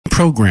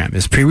program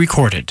is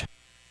pre-recorded.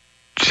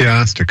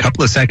 Just a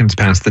couple of seconds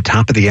past the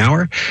top of the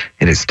hour,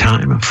 it is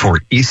time for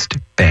East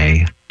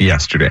Bay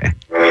Yesterday.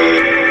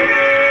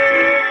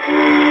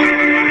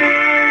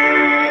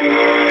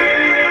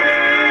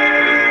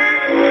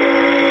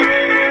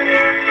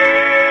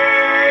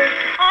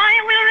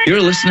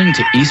 You're listening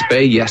to East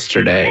Bay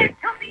Yesterday.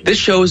 This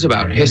show is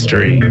about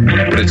history,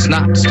 but it's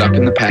not stuck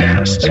in the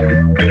past.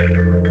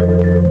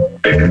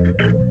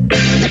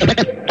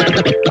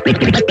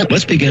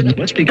 Let's begin.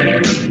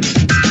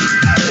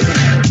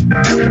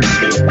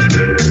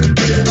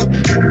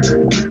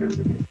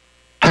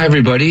 Hi,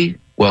 everybody.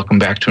 Welcome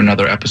back to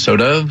another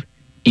episode of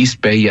East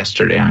Bay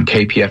Yesterday on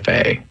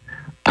KPFA.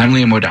 I'm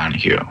Liam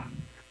O'Donoghue.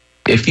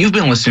 If you've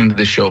been listening to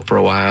this show for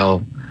a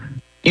while,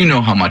 you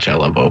know how much I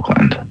love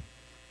Oakland.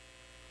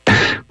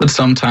 But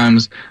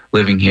sometimes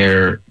living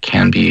here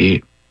can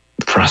be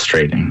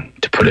frustrating,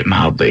 to put it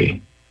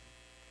mildly.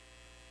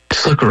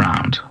 Just look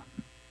around.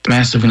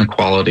 Massive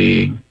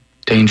inequality,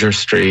 dangerous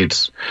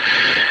streets,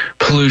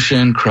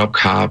 pollution, corrupt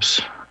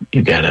cops.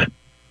 You get it.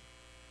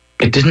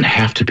 It didn't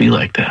have to be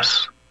like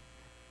this.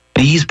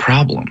 These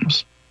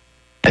problems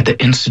at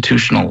the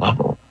institutional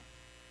level,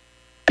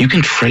 you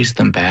can trace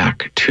them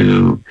back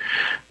to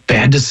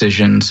bad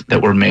decisions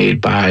that were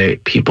made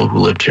by people who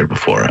lived here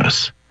before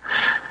us.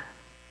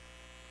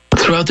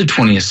 Throughout the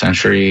 20th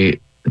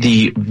century,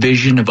 the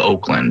vision of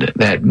Oakland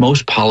that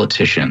most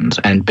politicians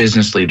and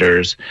business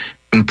leaders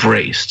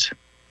embraced,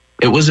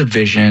 it was a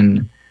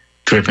vision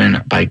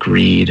driven by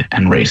greed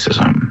and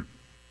racism.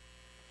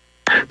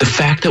 The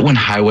fact that when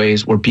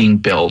highways were being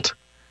built,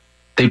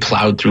 they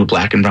plowed through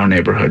black and brown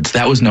neighborhoods,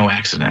 that was no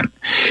accident.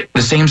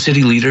 The same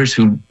city leaders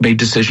who made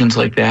decisions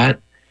like that,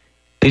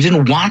 they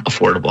didn't want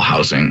affordable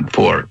housing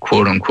for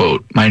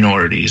quote-unquote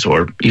minorities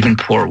or even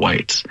poor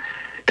whites.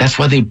 That's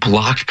why they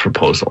blocked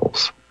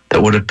proposals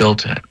that would have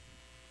built it.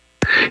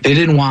 They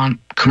didn't want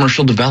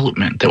commercial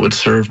development that would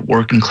serve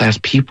working class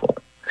people.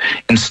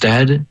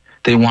 Instead,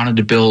 they wanted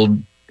to build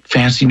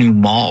fancy new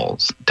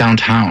malls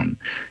downtown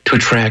to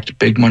attract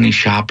big money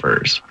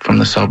shoppers from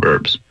the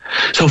suburbs.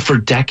 So for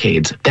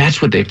decades,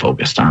 that's what they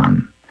focused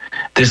on.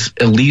 This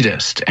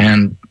elitist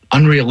and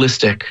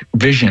unrealistic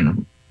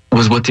vision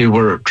was what they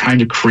were trying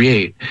to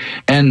create.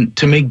 And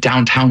to make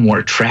downtown more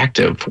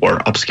attractive for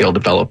upscale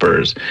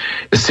developers,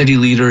 the city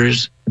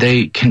leaders,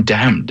 they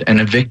condemned and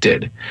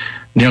evicted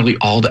nearly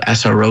all the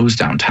SROs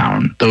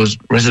downtown, those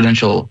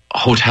residential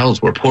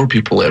hotels where poor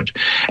people lived.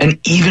 And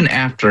even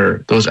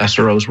after those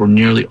SROs were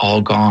nearly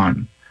all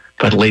gone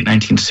by the late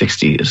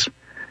 1960s,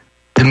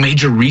 the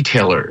major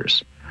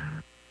retailers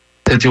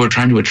that they were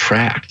trying to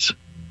attract,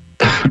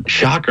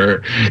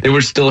 shocker, they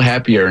were still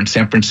happier in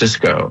San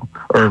Francisco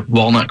or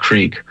Walnut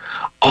Creek.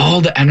 All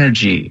the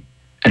energy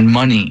and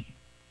money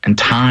and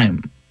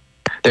time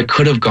that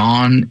could have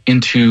gone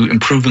into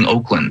improving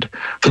Oakland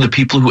for the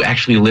people who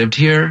actually lived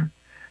here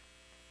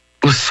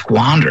was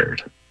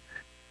squandered,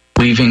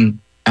 leaving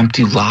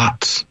empty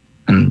lots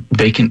and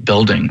vacant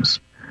buildings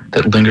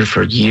that lingered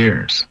for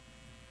years.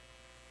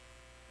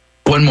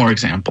 One more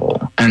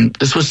example, and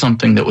this was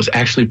something that was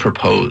actually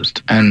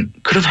proposed and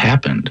could have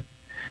happened.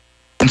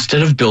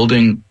 Instead of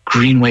building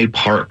greenway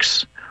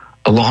parks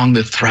along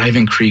the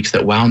thriving creeks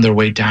that wound their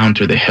way down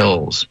through the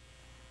hills,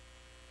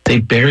 they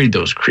buried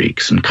those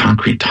creeks in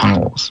concrete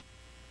tunnels.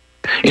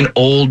 In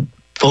old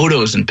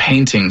photos and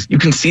paintings, you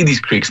can see these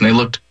creeks and they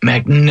looked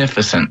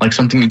magnificent, like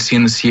something you'd see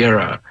in the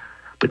Sierra,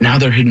 but now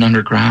they're hidden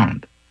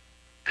underground.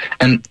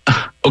 And,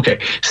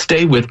 okay,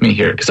 stay with me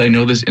here because I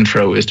know this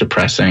intro is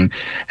depressing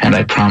and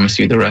I promise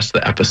you the rest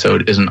of the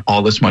episode isn't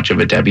all this much of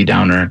a Debbie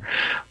Downer.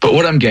 But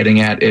what I'm getting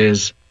at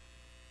is,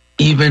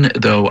 even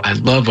though I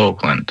love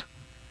Oakland,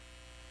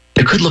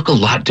 it could look a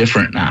lot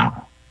different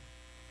now.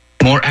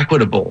 More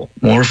equitable,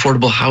 more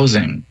affordable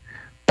housing,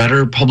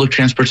 better public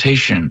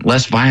transportation,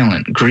 less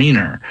violent,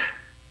 greener,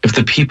 if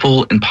the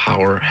people in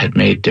power had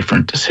made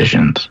different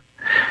decisions.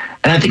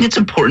 And I think it's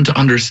important to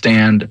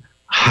understand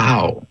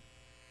how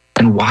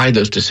and why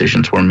those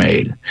decisions were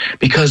made.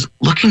 Because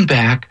looking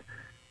back,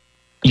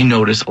 you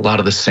notice a lot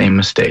of the same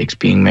mistakes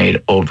being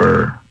made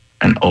over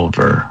and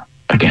over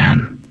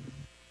again.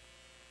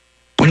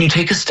 When you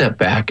take a step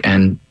back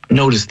and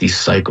notice these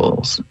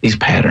cycles, these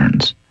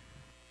patterns,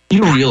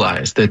 you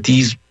realize that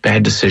these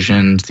bad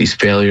decisions, these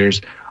failures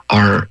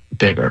are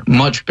bigger,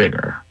 much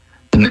bigger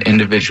than the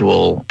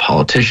individual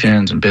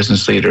politicians and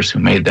business leaders who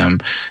made them.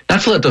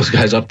 Not to let those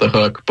guys off the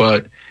hook,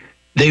 but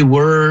they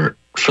were,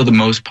 for the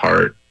most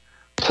part,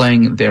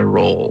 playing their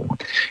role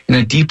in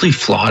a deeply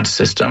flawed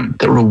system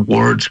that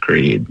rewards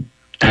greed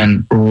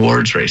and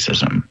rewards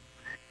racism,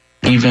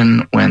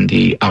 even when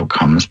the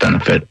outcomes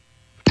benefit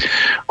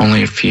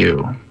only a few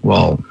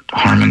while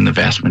harming the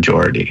vast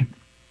majority.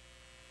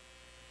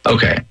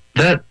 Okay,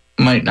 that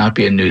might not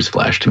be a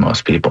newsflash to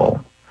most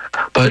people,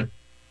 but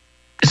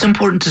it's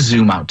important to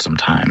zoom out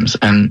sometimes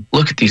and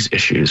look at these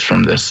issues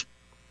from this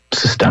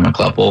systemic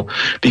level,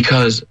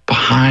 because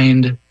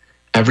behind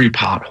every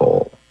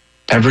pothole,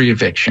 every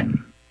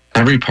eviction,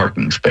 every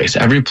parking space,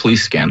 every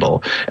police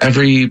scandal,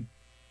 every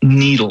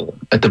needle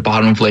at the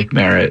bottom of Lake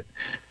Merritt,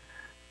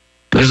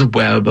 there's a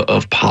web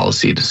of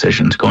policy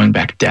decisions going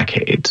back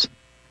decades.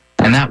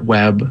 And that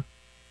web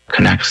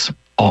connects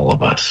all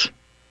of us.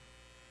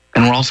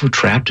 And we're also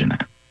trapped in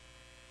it.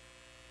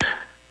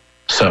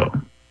 So,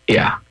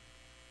 yeah.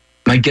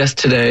 My guest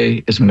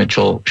today is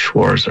Mitchell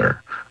Schwarzer,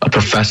 a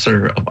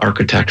professor of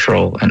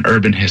architectural and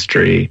urban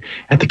history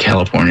at the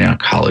California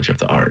College of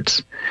the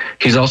Arts.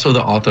 He's also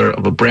the author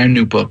of a brand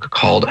new book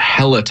called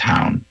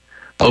Hellatown,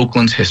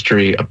 Oakland's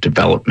History of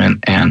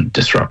Development and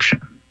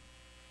Disruption.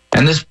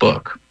 And this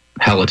book,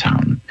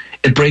 Hellatown,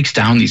 it breaks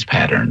down these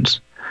patterns.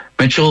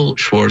 Mitchell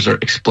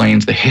Schwarzer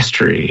explains the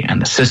history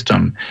and the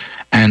system,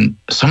 and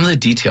some of the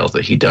details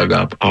that he dug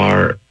up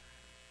are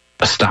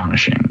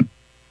astonishing.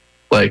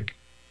 Like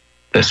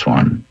this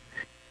one.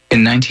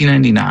 In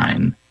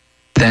 1999,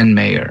 then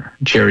Mayor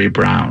Jerry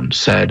Brown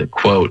said,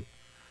 quote,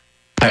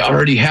 "I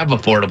already have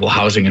affordable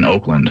housing in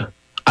Oakland.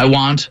 I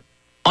want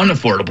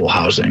unaffordable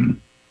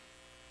housing."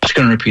 Just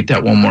going to repeat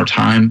that one more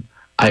time.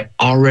 I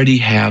already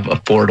have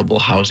affordable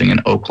housing in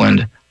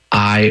Oakland.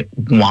 I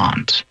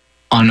want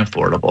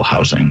unaffordable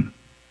housing.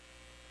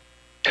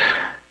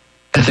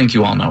 I think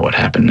you all know what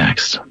happened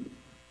next.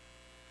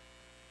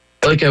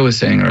 Like I was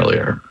saying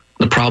earlier,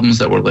 the problems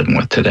that we're living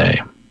with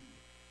today,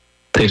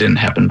 they didn't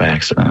happen by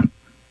accident.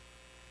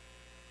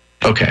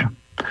 Okay,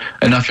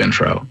 enough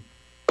intro.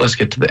 Let's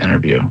get to the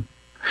interview.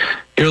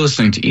 You're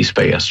listening to East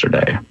Bay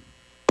Yesterday.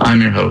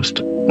 I'm your host,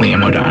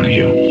 Liam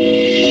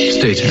O'Donoghue.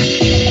 Stay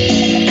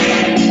tuned.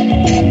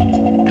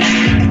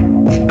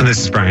 And this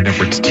is Brian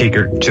Edwards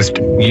Teager, just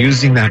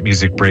using that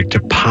music break to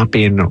pop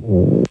in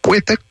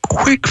with a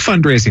quick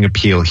fundraising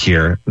appeal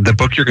here. The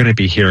book you're going to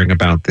be hearing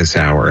about this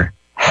hour,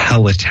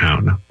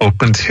 Hellatown,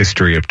 Oakland's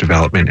History of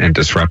Development and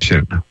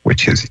Disruption,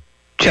 which is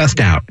just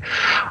out.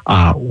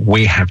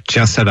 We have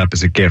just set up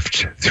as a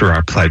gift through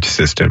our pledge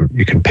system.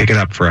 You can pick it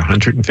up for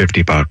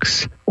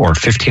 $150 or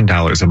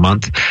 $15 a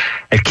month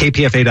at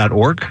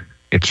kpfa.org.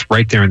 It's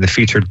right there in the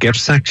featured gift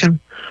section,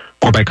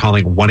 or by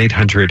calling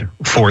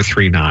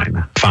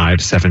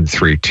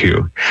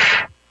 1-800-439-5732.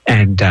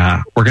 And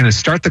we're going to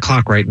start the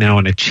clock right now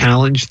on a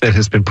challenge that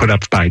has been put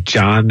up by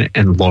John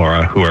and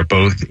Laura, who are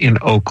both in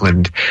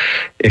Oakland.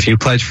 If you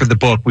pledge for the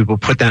book, we will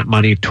put that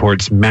money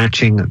towards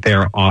matching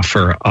their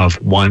offer of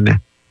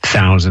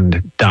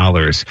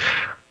 $1,000. If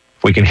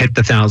we can hit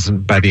the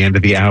 1,000 by the end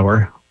of the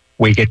hour,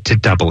 we get to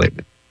double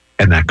it.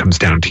 And that comes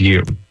down to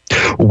you.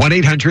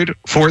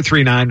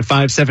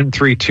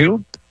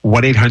 1-800-439-5732.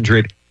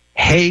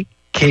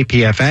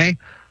 1-800-HEY-KPFA.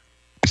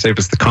 Save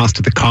us the cost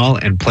of the call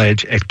and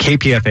pledge at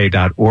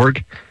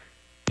kpfa.org.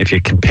 If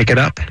you can pick it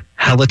up,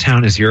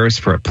 Hellatown is yours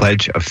for a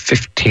pledge of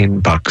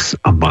 $15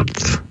 a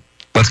month.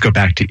 Let's go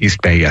back to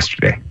East Bay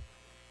Yesterday.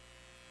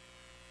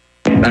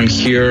 I'm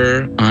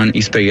here on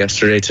East Bay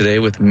Yesterday today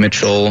with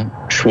Mitchell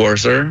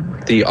Schwarzer,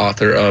 the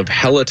author of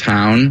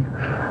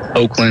Hellatown,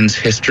 Oakland's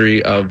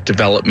History of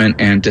Development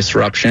and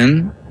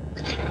Disruption.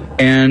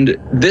 And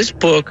this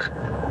book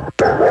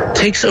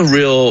takes a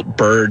real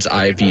bird's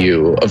eye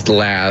view of the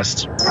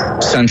last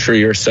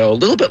century or so, a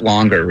little bit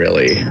longer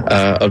really,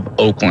 of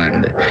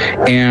Oakland.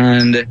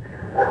 And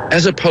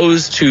as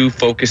opposed to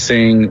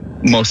focusing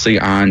mostly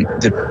on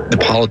the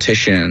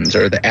politicians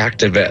or the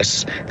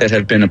activists that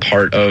have been a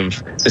part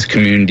of this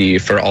community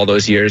for all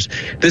those years,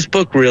 this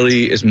book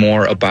really is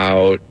more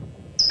about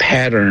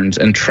patterns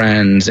and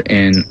trends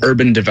in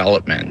urban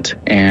development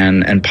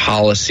and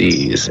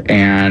policies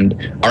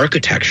and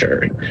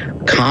architecture,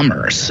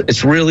 commerce.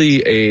 It's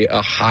really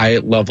a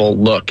high-level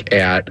look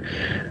at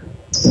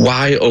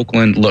why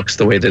Oakland looks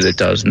the way that it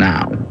does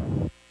now.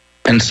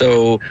 And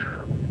so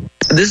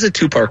this is a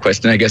two-part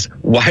question, I guess.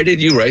 Why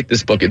did you write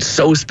this book? It's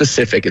so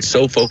specific. It's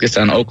so focused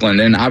on Oakland.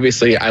 And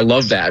obviously, I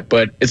love that.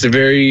 But it's a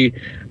very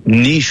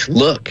niche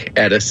look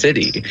at a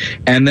city.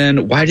 And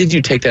then why did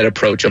you take that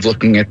approach of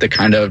looking at the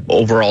kind of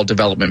overall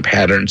development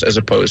patterns as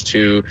opposed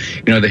to,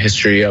 the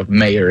history of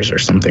mayors or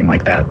something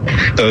like that?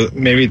 So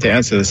maybe to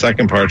answer the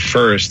second part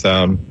first,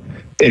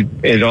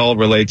 it all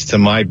relates to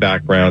my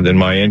background and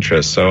my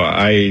interests. So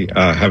I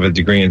have a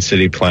degree in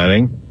city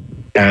planning,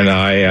 and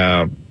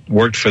I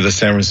worked for the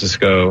San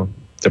Francisco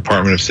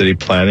Department of City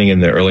Planning in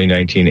the early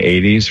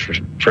 1980s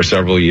for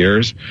several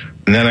years.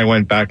 And then I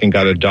went back and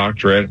got a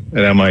doctorate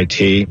at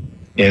MIT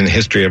in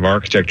history of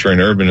architecture and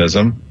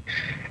urbanism.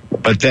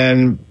 But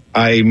then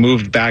I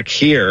moved back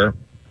here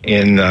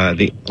in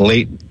the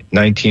late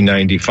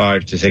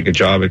 1995 to take a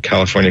job at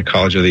California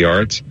College of the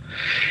Arts.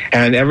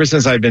 And ever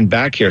since I've been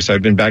back here, so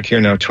I've been back here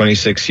now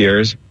 26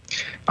 years,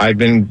 I've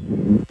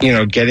been,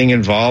 getting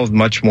involved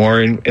much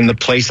more in the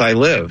place I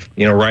live,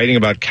 writing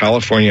about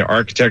California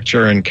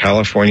architecture and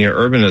California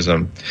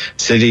urbanism,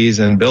 cities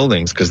and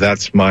buildings, because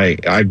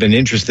I've been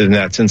interested in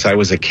that since I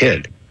was a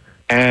kid.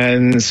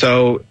 And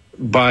so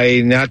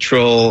by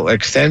natural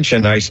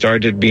extension, I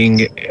started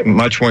being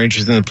much more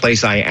interested in the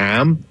place I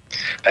am.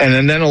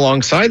 And then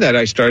alongside that,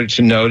 I started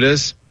to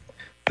notice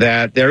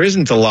that there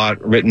isn't a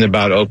lot written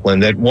about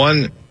Oakland. That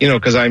one,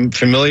 because I'm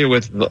familiar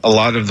with a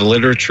lot of the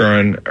literature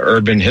on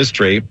urban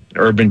history,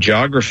 urban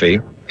geography,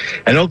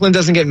 And Oakland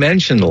doesn't get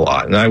mentioned a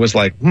lot. And I was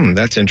like,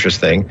 that's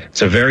interesting.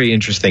 It's a very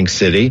interesting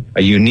city,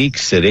 a unique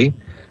city.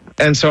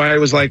 And so I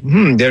was like,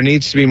 there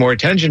needs to be more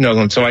attention to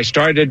Oakland. So I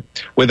started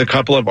with a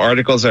couple of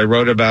articles I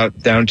wrote about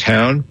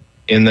downtown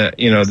in the,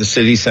 the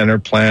city center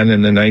plan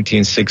in the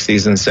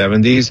 1960s and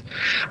 70s.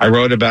 I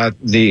wrote about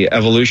the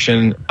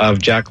evolution of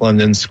Jack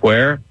London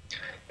Square.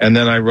 And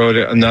then I wrote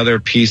another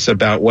piece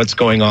about what's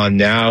going on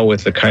now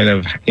with the kind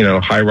of,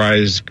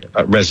 high-rise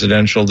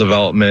residential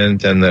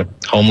development and the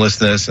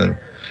homelessness and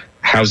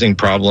housing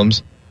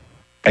problems.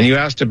 And you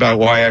asked about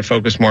why I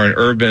focus more on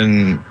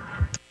urban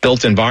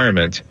built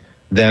environment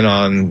than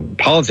on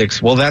politics.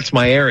 Well, that's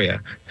my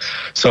area.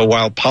 So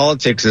while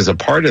politics is a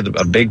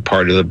big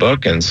part of the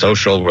book, and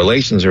social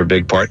relations are a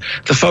big part,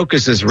 the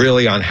focus is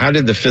really on how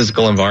did the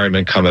physical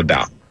environment come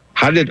about?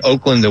 How did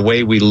Oakland, the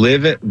way we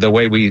live it, the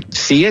way we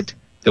see it,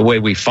 the way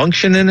we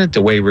function in it,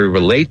 the way we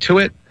relate to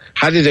it,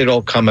 how did it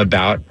all come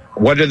about?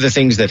 What are the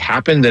things that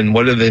happened and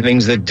what are the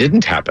things that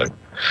didn't happen?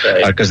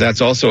 Because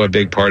that's also a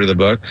big part of the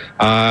book.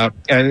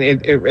 And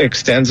it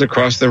extends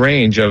across the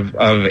range of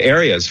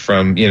areas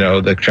from,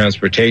 the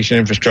transportation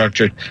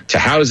infrastructure to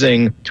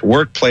housing, to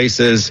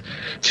workplaces,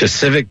 to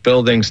civic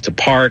buildings, to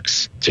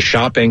parks, to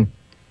shopping.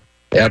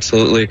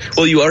 Absolutely.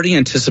 Well, you already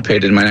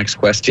anticipated my next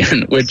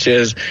question, which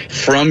is,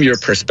 from your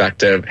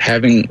perspective,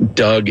 having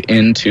dug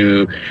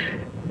into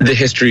the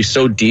history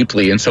so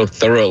deeply and so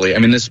thoroughly. I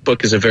mean, this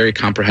book is a very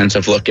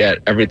comprehensive look at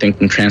everything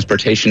from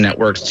transportation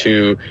networks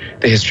to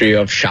the history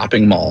of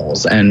shopping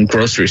malls and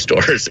grocery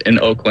stores in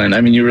Oakland.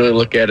 I mean, you really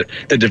look at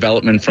the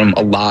development from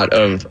a lot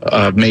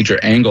of major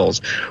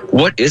angles.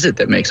 What is it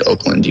that makes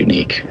Oakland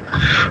unique?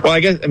 Well, I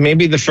guess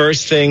maybe the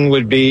first thing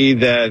would be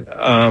that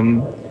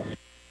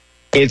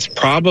it's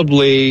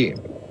probably,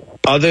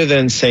 other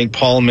than St.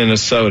 Paul,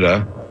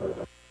 Minnesota,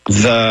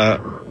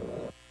 the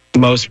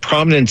most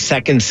prominent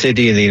second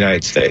city in the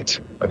United States.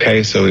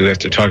 Okay, so we have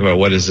to talk about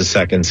what is the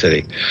second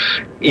city.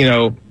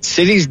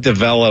 Cities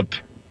develop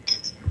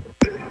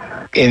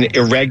in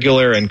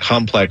irregular and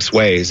complex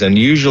ways, and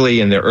usually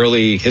in the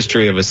early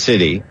history of a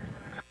city,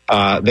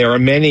 there are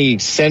many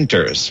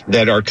centers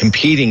that are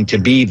competing to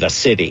be the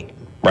city,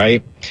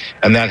 right?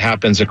 And that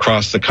happens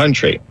across the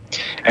country.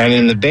 And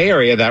in the Bay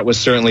Area, that was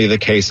certainly the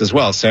case as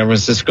well. San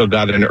Francisco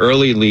got an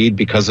early lead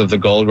because of the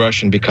gold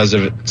rush and because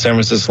of San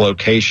Francisco's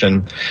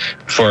location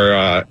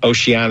for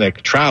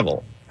oceanic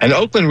travel. And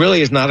Oakland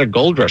really is not a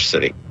gold rush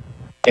city.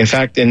 In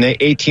fact, in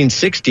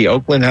 1860,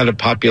 Oakland had a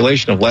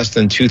population of less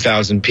than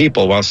 2,000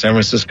 people, while San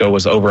Francisco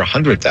was over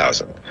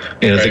 100,000.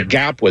 Right. The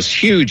gap was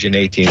huge in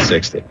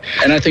 1860.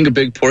 And I think a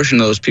big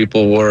portion of those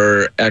people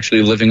were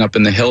actually living up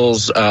in the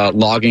hills,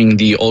 logging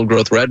the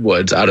old-growth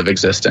redwoods out of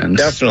existence.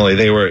 Definitely,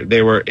 they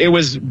were. It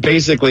was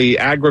basically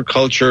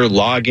agriculture,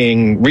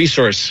 logging,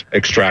 resource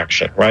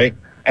extraction, right?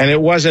 And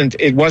it wasn't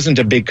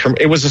a big.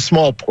 It was a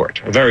small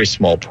port, a very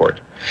small port,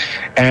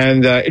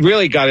 and it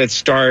really got its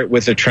start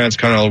with the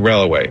Transcontinental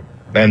Railway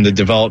and the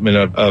development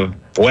of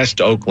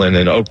West Oakland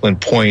and Oakland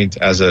Point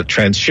as a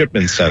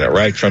transshipment center,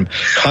 right? From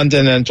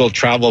continental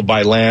travel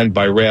by land,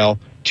 by rail,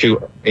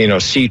 to,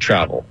 sea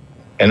travel.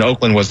 And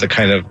Oakland was the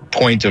kind of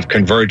point of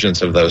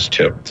convergence of those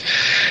two.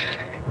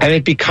 And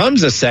it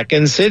becomes a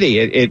second city.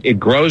 It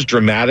grows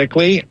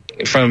dramatically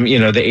from, the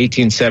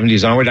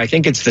 1870s onward. I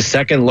think it's the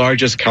second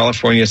largest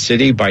California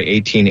city by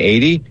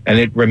 1880, and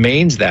it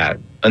remains that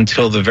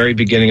until the very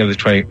beginning of the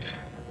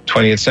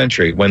 20th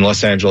century, when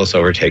Los Angeles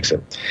overtakes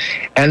it.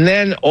 And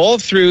then all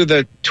through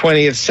the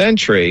 20th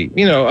century,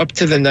 up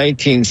to the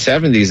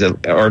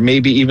 1970s or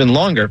maybe even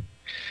longer,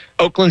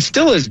 Oakland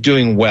still is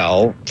doing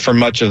well for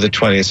much of the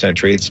 20th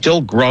century. It's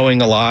still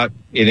growing a lot.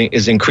 It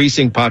is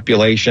increasing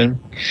population.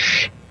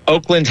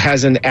 Oakland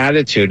has an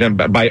attitude, and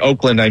by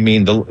Oakland I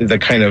mean the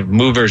kind of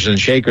movers and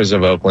shakers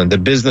of Oakland, the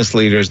business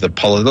leaders, the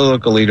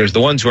political leaders,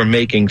 the ones who are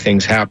making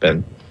things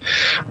happen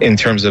in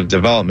terms of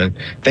development.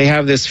 They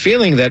have this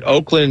feeling that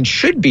Oakland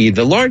should be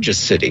the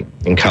largest city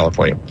in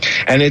California.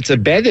 And it's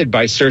abetted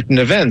by certain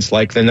events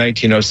like the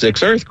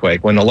 1906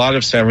 earthquake, when a lot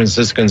of San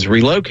Franciscans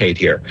relocate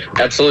here.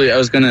 Absolutely. I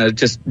was going to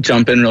just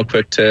jump in real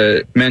quick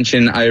to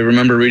mention, I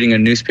remember reading a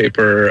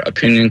newspaper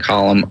opinion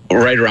column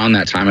right around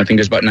that time. I think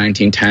it was about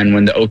 1910,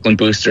 when the Oakland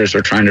boosters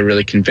were trying to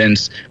really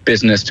convince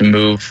business to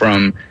move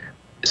from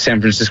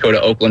San Francisco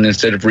to Oakland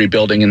instead of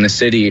rebuilding in the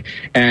city.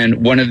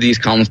 And one of these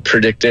columns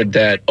predicted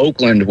that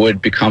Oakland would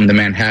become the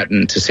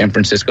Manhattan to San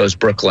Francisco's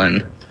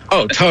Brooklyn.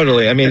 Oh,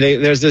 totally. I mean,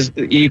 there's this,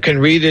 you can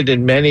read it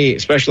in many,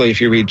 especially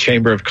if you read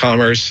Chamber of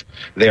Commerce,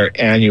 their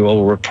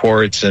annual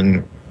reports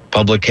and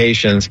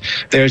publications.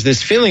 There's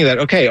this feeling that,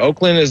 okay,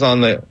 Oakland is on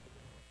the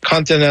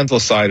continental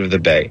side of the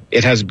bay.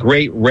 It has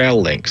great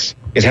rail links.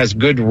 It has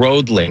good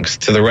road links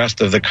to the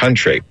rest of the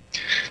country.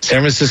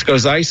 San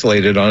Francisco's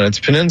isolated on its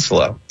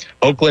peninsula.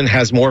 Oakland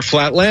has more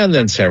flat land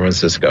than San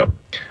Francisco.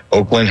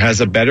 Oakland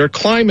has a better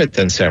climate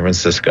than San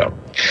Francisco.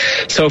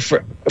 So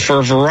for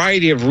a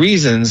variety of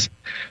reasons,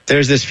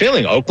 there's this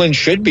feeling Oakland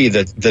should be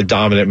the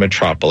dominant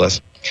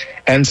metropolis.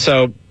 And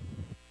so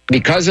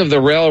because of the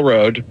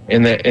railroad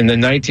in the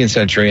 19th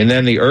century, and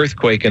then the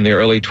earthquake in the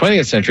early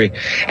 20th century,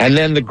 and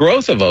then the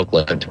growth of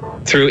Oakland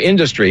through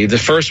industry, the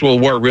First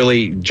World War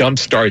really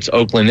jumpstarts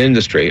Oakland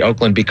industry.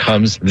 Oakland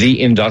becomes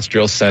the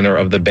industrial center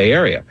of the Bay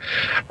Area.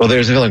 Well,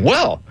 there's a feeling,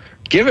 well,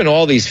 given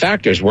all these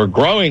factors, we're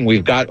growing,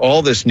 we've got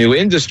all this new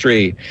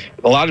industry,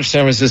 a lot of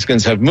San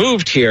Franciscans have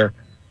moved here,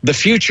 the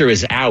future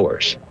is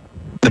ours.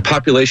 The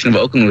population of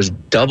Oakland was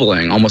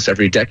doubling almost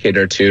every decade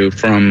or two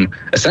from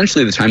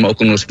essentially the time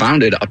Oakland was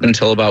founded up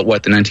until about,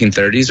 the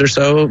 1930s or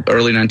so,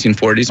 early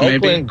 1940s maybe?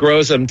 Oakland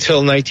grows until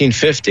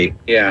 1950.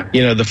 Yeah.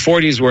 You know, the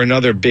 40s were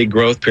another big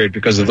growth period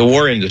because of the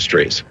war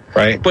industries,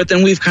 right? But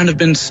then we've kind of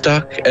been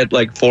stuck at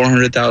like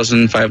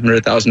 400,000,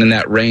 500,000 in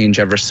that range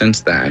ever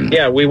since then.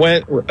 Yeah,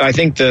 I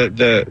think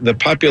the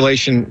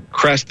population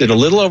crested a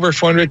little over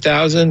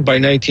 400,000 by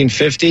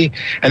 1950,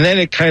 and then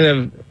it kind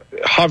of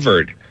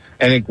hovered.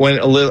 And it went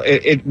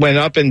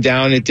up and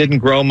down. It didn't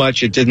grow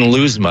much. It didn't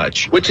lose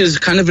much. Which is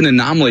kind of an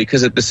anomaly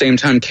because at the same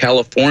time,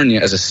 California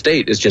as a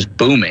state is just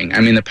booming. I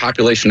mean, the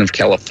population of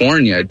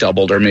California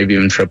doubled or maybe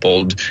even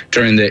tripled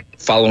during the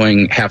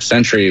following half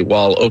century,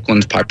 while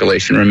Oakland's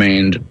population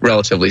remained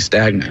relatively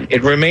stagnant.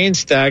 It remained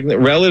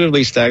stagnant,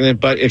 relatively stagnant.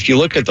 But if you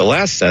look at the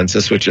last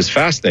census, which is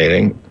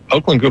fascinating,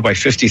 Oakland grew by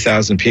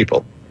 50,000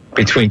 people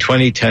between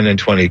 2010 and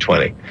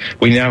 2020.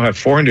 We now have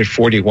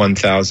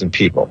 441,000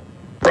 people,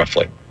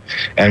 roughly.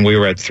 And we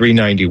were at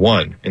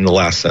 391 in the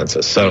last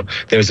census. So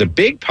there's a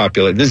big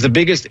population. This is the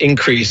biggest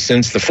increase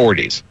since the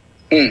 40s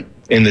in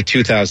the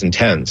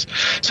 2010s.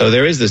 So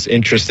there is this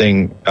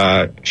interesting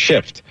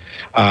shift.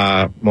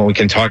 When we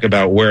can talk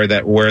about where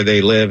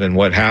they live and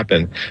what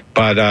happened.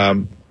 But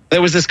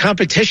there was this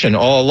competition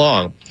all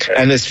along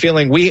and this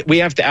feeling we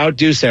have to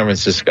outdo San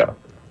Francisco,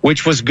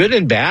 which was good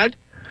and bad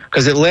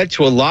because it led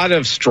to a lot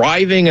of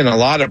striving and a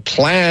lot of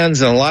plans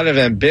and a lot of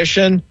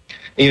ambition.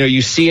 You know,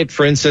 you see it,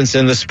 for instance,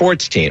 in the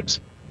sports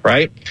teams,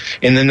 right?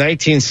 In the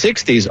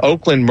 1960s,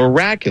 Oakland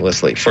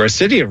miraculously, for a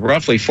city of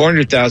roughly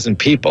 400,000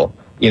 people,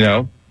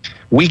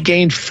 we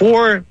gained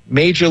 4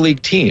 major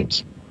league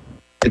teams.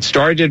 It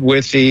started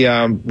with the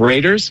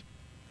Raiders,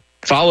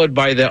 followed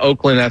by the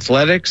Oakland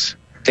Athletics.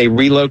 They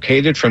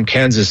relocated from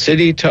Kansas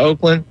City to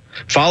Oakland,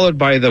 followed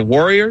by the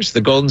Warriors,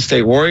 the Golden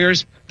State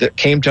Warriors, that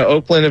came to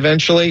Oakland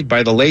eventually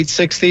by the late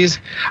 60s.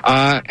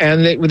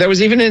 And there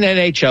was even an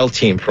NHL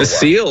team for a while.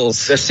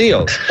 The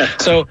Seals.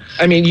 So,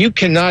 I mean, you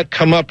cannot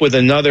come up with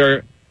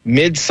another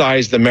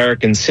mid-sized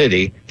American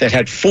city that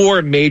had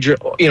 4 major,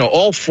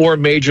 all 4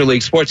 major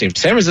league sports teams.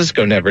 San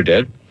Francisco never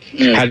did.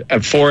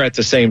 Had 4 at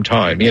the same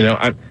time,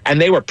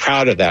 and they were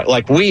proud of that.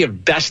 Like, we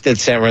have bested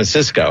San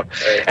Francisco.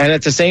 Right. And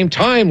at the same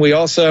time, we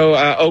also,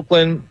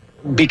 Oakland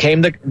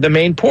became the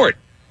main port.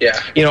 Yeah.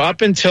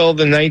 Up until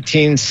the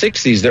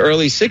 1960s, the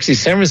early 60s,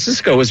 San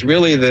Francisco was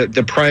really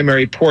the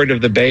primary port of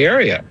the Bay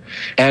Area.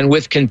 And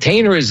with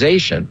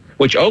containerization,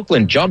 which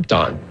Oakland jumped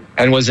on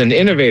and was an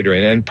innovator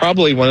in, and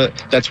probably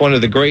that's one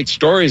of the great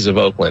stories of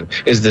Oakland,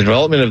 is the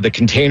development of the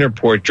container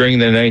port during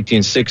the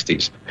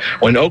 1960s.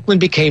 When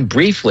Oakland became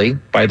briefly,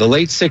 by the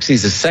late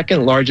 60s, the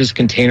second largest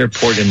container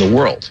port in the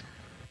world.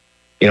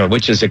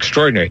 Which is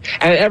extraordinary.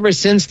 And ever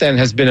since then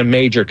has been a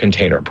major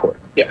container port.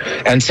 Yeah.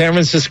 And San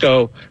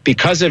Francisco,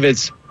 because of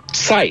its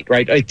site,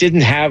 right, it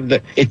didn't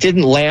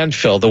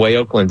landfill the way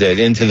Oakland did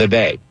into the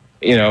bay,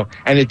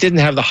 and it didn't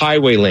have the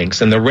highway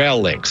links and the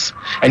rail links.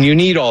 And you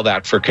need all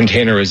that for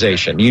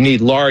containerization. You need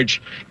large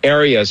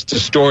areas to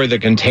store the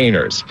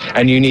containers,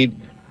 and you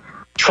need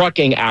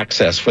trucking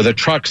access for the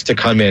trucks to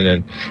come in,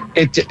 and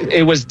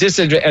it was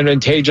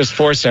disadvantageous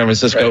for San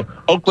Francisco. Right.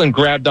 Oakland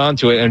grabbed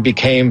onto it and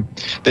became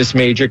this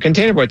major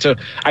container port. So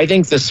I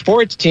think the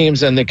sports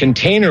teams and the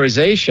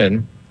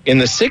containerization in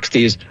the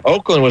 60s,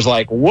 Oakland was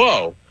like,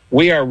 whoa,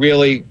 we are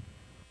really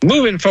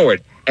moving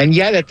forward. And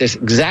yet at this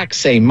exact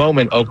same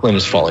moment, Oakland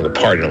is falling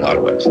apart in a lot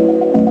of ways.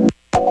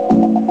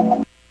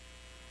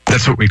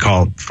 That's what we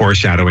call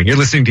foreshadowing. You're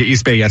listening to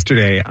East Bay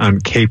Yesterday on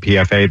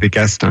KPFA. The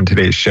guest on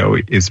today's show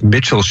is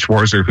Mitchell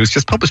Schwarzer, who's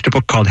just published a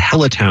book called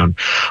Hellatown,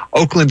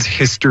 Oakland's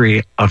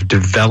History of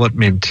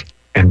Development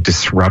and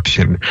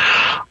Disruption.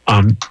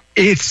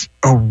 It's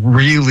a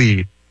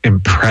really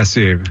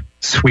impressive,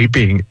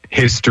 sweeping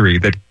history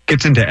that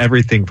gets into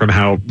everything from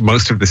how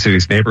most of the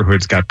city's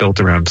neighborhoods got built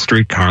around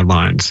streetcar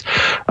lines.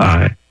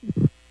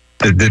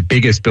 The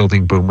biggest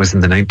building boom was in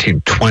the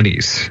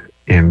 1920s.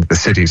 In the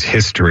city's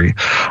history,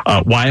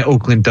 why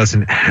Oakland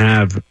doesn't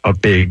have a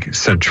big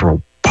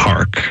central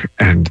park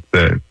and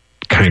the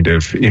kind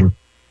of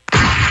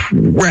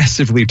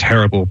impressively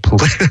terrible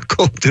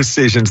political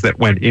decisions that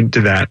went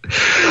into that.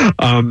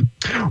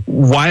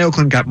 Why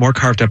Oakland got more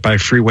carved up by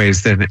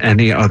freeways than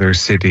any other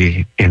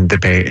city in the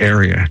Bay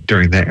Area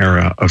during the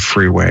era of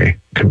freeway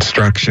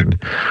construction,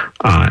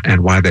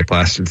 and why they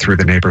blasted through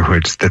the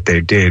neighborhoods that they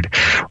did.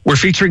 We're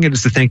featuring it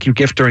as a thank you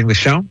gift during the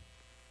show.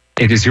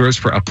 It is yours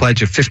for a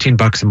pledge of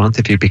 $15 a month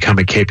if you become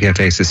a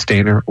KPFA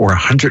sustainer, or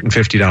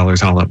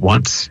 $150 all at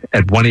once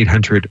at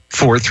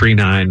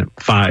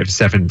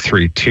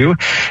 1-800-439-5732.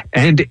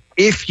 And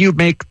if you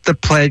make the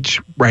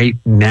pledge right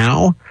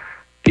now,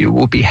 you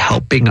will be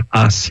helping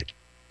us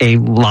a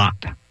lot.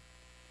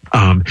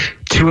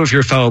 Two of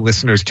your fellow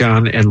listeners,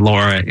 John and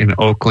Laura in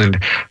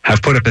Oakland,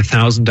 have put up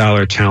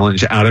 $1,000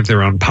 challenge out of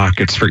their own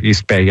pockets for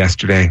East Bay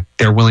yesterday.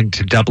 They're willing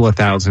to double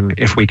 1,000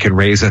 if we can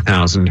raise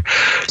 1,000.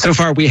 So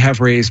far, we have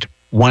raised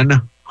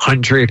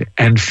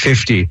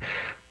 150.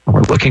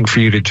 We're looking for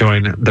you to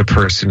join the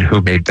person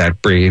who made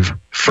that brave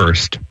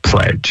first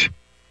pledge.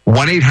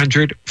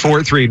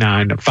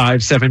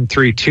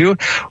 1-800-439-5732.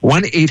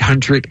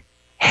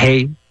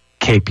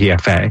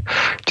 1-800-HEY-KPFA.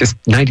 Just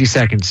 90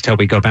 seconds till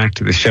we go back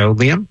to the show.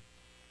 Liam?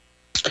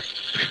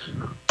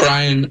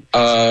 Brian,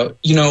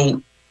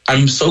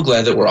 I'm so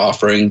glad that we're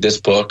offering this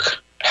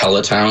book,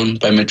 Hellatown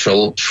by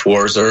Mitchell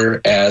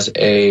Schwarzer, as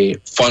a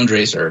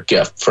fundraiser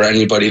gift for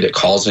anybody that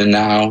calls in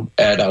now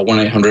at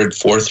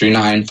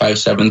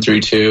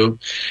 1-800-439-5732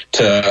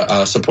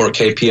 to support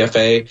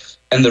KPFA.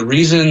 And the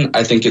reason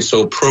I think it's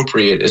so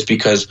appropriate is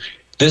because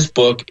this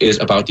book is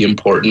about the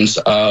importance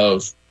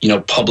of,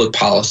 public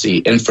policy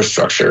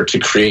infrastructure to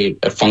create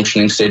a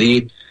functioning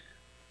city.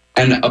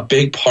 And a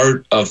big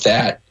part of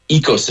that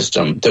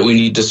ecosystem that we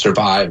need to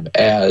survive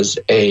as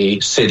a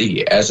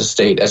city, as a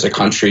state, as a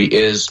country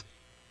is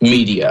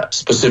media,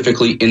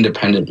 specifically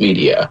independent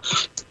media.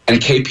 And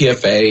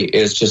KPFA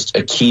is just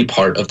a key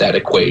part of that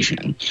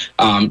equation.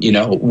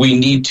 We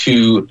need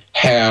to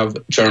have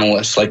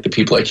journalists like the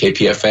people at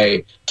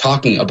KPFA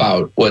talking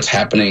about what's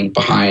happening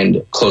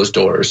behind closed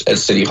doors at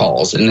city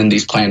halls and in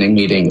these planning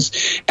meetings.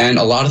 And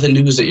a lot of the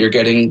news that you're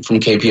getting from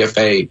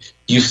KPFA,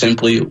 you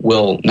simply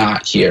will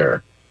not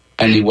hear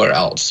anywhere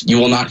else. You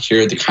will not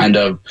hear the kind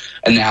of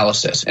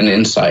analysis and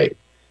insight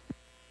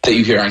that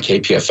you hear on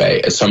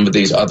KPFA at some of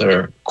these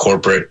other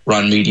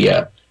corporate-run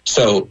media.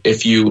 So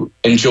if you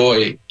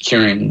enjoy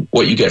hearing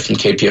what you get from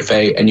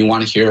KPFA and you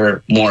want to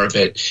hear more of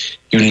it,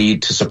 you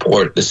need to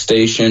support the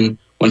station.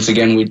 Once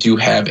again, we do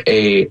have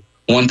a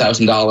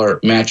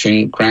 $1,000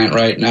 matching grant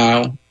right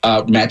now,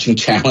 matching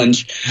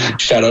challenge.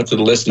 Shout out to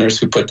the listeners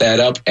who put that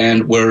up.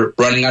 And we're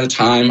running out of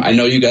time. I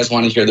know you guys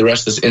want to hear the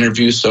rest of this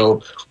interview,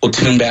 so we'll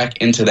tune back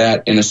into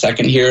that in a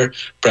second here.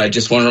 But I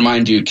just want to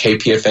remind you,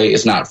 KPFA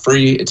is not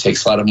free. It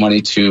takes a lot of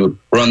money to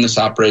run this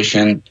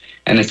operation.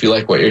 And if you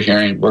like what you're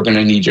hearing, we're going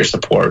to need your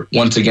support.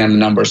 Once again, the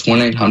number is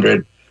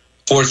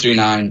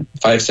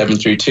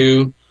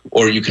 1-800-439-5732,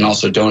 or you can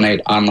also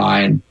donate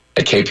online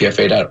at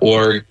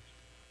kpfa.org.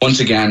 Once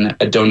again,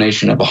 a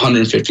donation of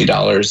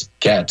 $150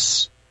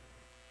 gets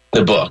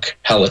the book,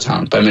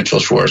 Hellatown by Mitchell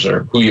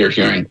Schwarzer, who you're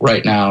hearing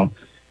right now,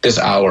 this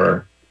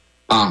hour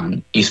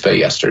on East Bay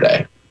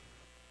Yesterday.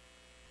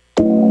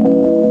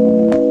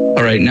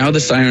 All right, now the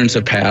sirens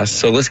have passed,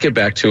 so let's get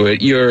back to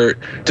it. You're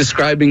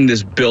describing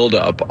this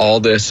buildup,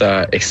 all this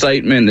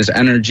excitement, this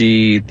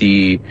energy,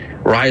 the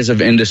rise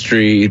of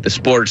industry, the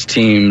sports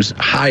teams,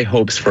 high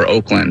hopes for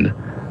Oakland.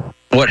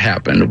 What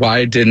happened?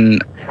 Why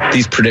didn't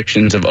these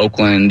predictions of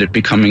Oakland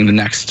becoming the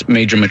next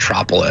major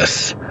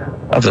metropolis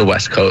of the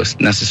West Coast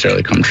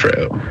necessarily come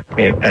true? I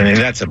mean,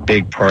 that's a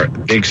big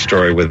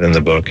story within the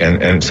book,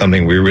 and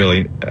something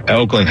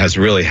Oakland has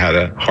really had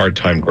a hard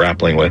time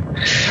grappling with.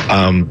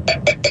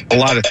 A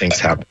lot of things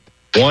happened.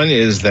 One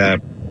is that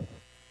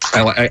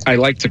I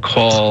like to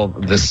call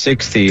the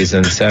 60s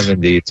and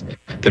 70s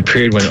the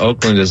period when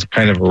Oakland is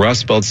kind of a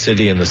Rust Belt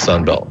city in the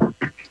Sun Belt.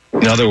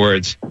 In other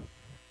words,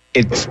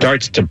 it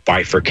starts to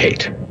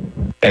bifurcate,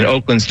 and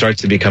Oakland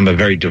starts to become a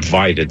very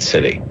divided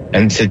city.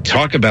 And to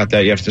talk about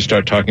that, you have to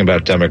start talking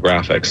about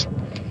demographics.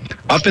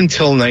 Up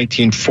until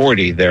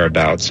 1940,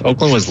 thereabouts,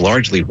 Oakland was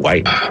largely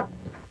white.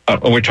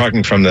 We're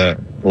talking from the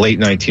late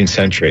 19th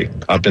century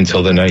up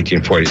until the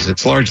 1940s.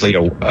 It's largely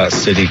a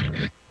city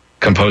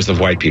composed of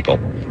white people.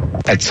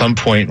 At some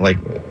point,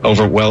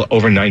 over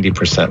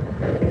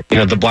 90%.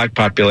 The black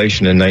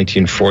population in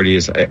 1940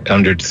 is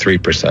under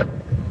 3%.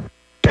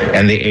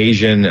 And the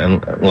Asian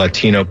and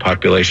Latino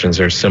populations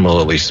are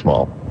similarly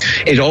small.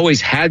 It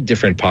always had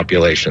different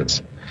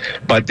populations,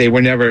 but they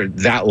were never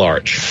that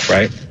large,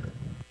 right?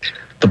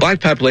 The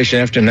black population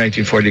after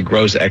 1940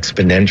 grows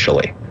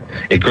exponentially.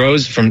 It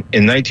grows in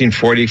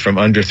 1940 from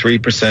under 3%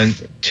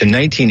 to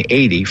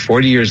 1980,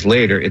 40 years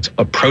later, it's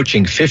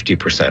approaching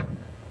 50%.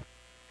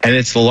 And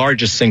it's the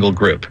largest single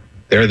group.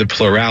 They're the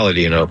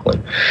plurality in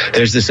Oakland.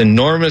 There's this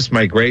enormous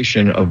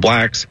migration of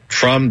blacks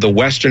from the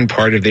western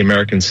part of the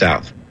American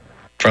South,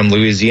 from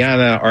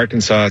Louisiana,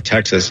 Arkansas,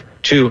 Texas,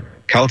 to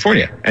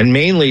California, and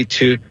mainly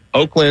to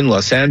Oakland,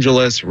 Los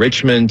Angeles,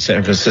 Richmond,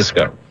 San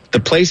Francisco, the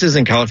places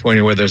in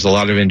California where there's a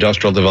lot of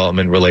industrial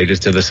development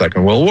related to the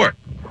Second World War.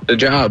 The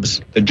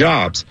jobs.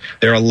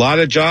 There are a lot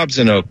of jobs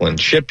in Oakland,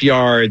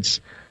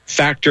 shipyards,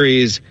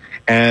 factories,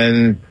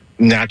 and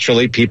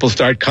naturally people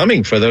start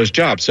coming for those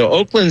jobs. So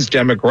Oakland's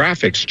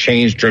demographics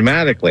changed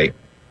dramatically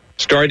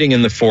starting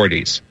in the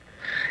 40s.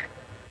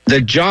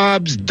 The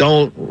jobs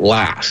don't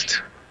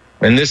last.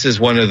 And this is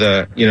one of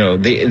the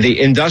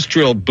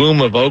industrial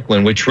boom of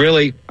Oakland, which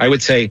really, I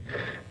would say,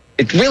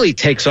 it really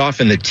takes off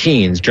in the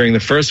teens during the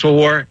First World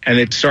War, and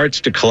it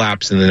starts to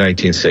collapse in the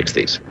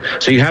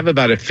 1960s. So you have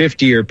about a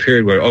 50-year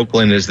period where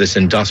Oakland is this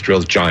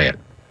industrial giant,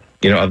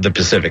 of the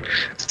Pacific,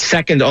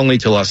 second only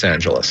to Los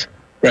Angeles.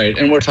 Right,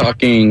 and we're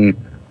talking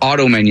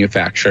auto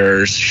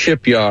manufacturers,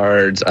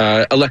 shipyards,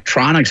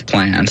 electronics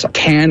plants,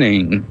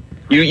 canning.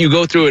 You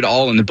go through it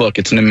all in the book.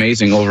 It's an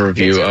amazing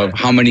overview of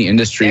how many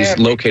industries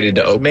located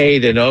to Oakland.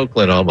 Made in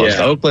Oakland almost.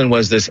 Yeah. Oakland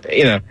was this,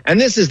 and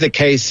this is the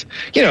case,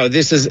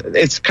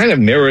 it's kind of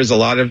mirrors a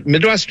lot of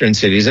Midwestern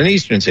cities and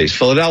Eastern cities,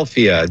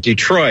 Philadelphia,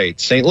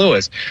 Detroit, St.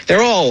 Louis.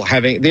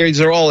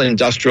 These are all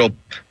industrial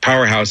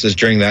powerhouses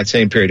during that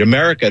same period.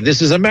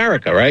 This is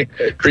America, right?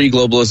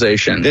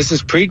 Pre-globalization. This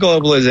is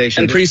pre-globalization.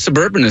 And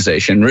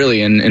pre-suburbanization,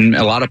 really, in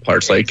a lot of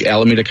parts, like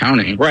Alameda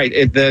County. Right.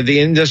 The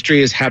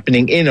industry is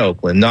happening in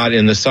Oakland, not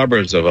in the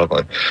suburbs of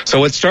Oakland. So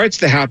what starts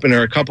to happen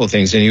are a couple of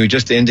things, and you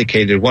just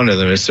indicated one of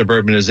them is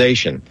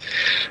suburbanization.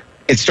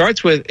 It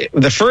starts with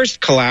the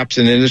first collapse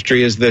in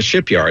industry is the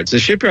shipyards. The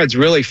shipyards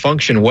really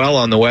function well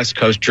on the West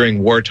Coast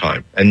during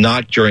wartime and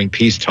not during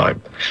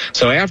peacetime.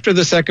 So after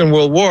the Second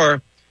World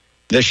War,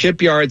 the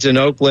shipyards in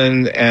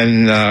Oakland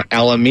and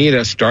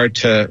Alameda start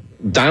to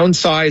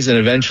downsize and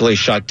eventually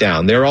shut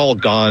down. They're all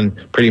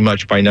gone pretty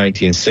much by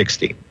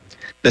 1960.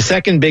 The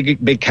second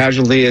big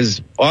casualty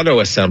is auto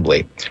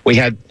assembly. We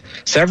had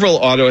several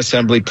auto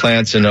assembly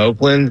plants in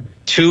Oakland,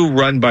 2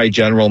 run by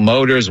General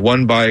Motors,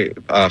 1 by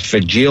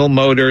Fagile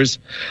Motors,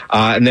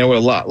 and there were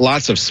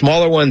lots of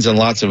smaller ones and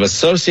lots of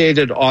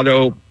associated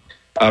auto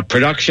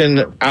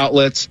production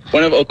outlets.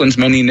 One of Oakland's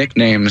many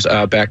nicknames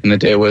back in the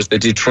day was the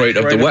Detroit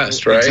of the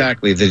West, right?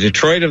 Exactly, the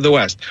Detroit of the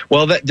West.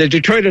 Well, the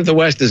Detroit of the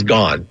West is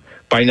gone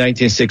by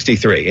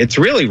 1963. It's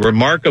really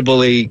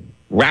remarkably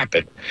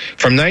rapid.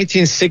 From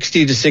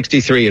 1960 to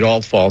 63, it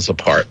all falls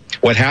apart.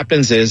 What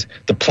happens is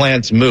the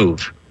plants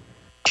move.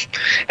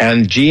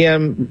 And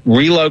GM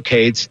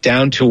relocates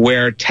down to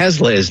where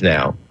Tesla is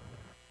now,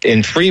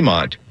 in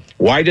Fremont.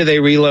 Why do they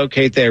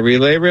relocate there?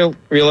 They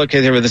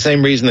relocate there for the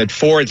same reason that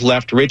Ford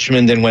left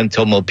Richmond and went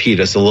to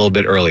Milpitas a little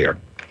bit earlier.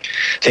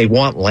 They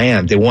want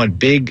land. They want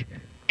big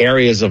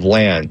areas of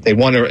land. They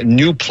want a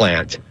new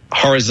plant,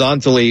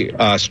 horizontally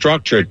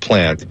structured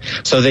plant.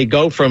 So they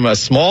go from a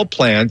small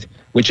plant,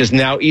 which is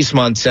now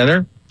Eastmont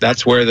Center.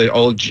 That's where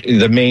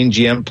the main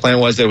GM plant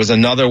was. There was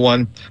another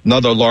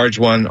large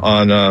one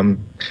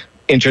on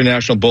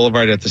International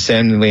Boulevard at the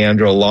San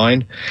Leandro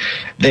line.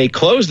 They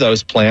close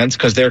those plants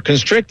because they're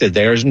constricted.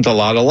 There isn't a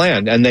lot of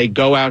land. And they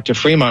go out to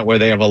Fremont where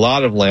they have a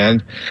lot of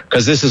land,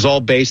 because this is all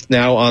based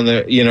now on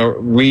the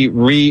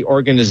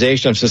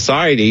reorganization of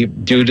society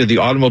due to the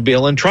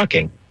automobile and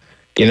trucking.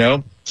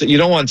 So you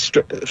don't want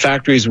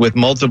factories with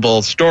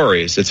multiple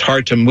stories. It's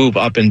hard to move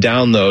up and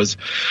down those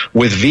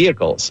with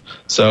vehicles.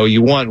 So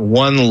you want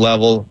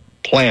one-level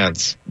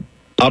plants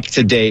up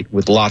to date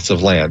with lots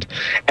of land.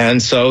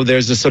 And so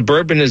there's a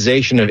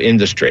suburbanization of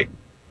industry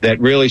that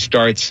really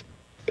starts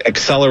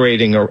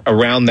accelerating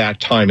around that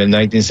time in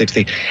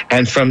 1960.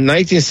 And from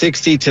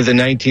 1960 to the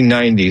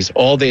 1990s,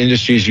 all the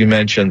industries you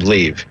mentioned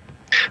leave.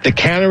 The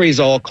canneries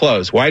all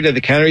close. Why did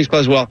the canneries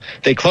close? Well,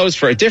 they closed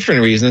for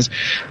different reasons.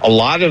 A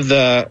lot of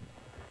the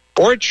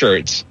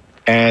orchards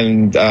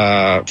and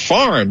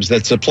farms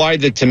that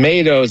supplied the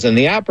tomatoes and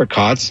the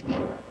apricots,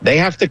 they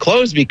have to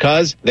close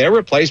because they're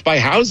replaced by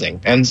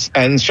housing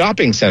and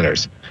shopping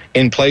centers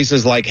in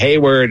places like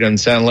Hayward and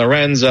San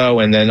Lorenzo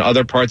and then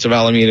other parts of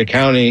Alameda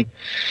County.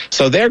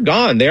 So they're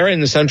gone. They're in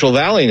the Central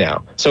Valley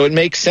now. So it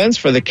makes sense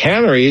for the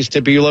canneries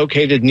to be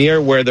located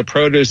near where the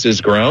produce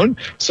is grown.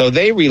 So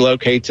they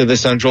relocate to the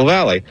Central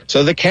Valley.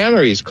 So the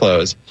canneries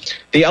close.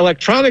 The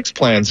electronics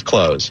plants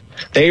close.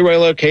 They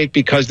relocate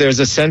because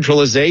there's a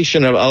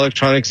centralization of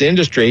electronics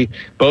industry,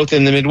 both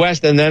in the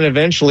Midwest and then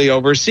eventually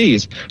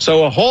overseas.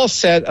 So a whole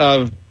set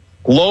of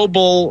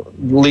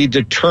globally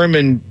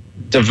determined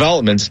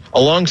developments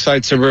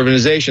alongside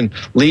suburbanization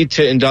lead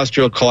to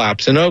industrial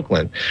collapse in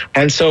Oakland.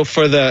 And so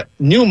for the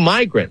new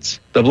migrants,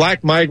 the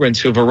black migrants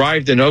who've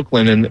arrived in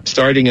Oakland and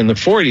starting in the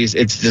 40s,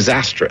 it's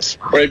disastrous.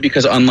 Right,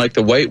 because unlike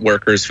the white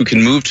workers who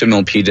can move to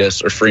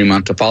Milpitas or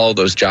Fremont to follow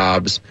those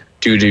jobs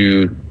due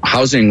to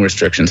housing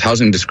restrictions,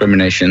 housing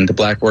discrimination, the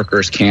black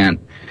workers can't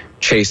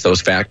chase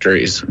those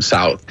factories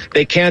south.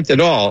 They can't at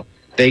all.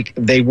 They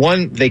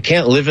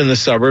can't live in the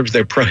suburbs.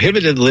 They're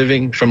prohibited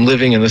from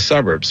living in the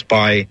suburbs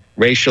by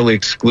racially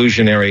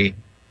exclusionary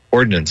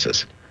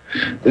ordinances.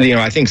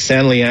 I think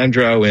San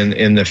Leandro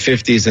in the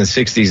 50s and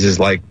 60s is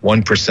like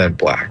 1%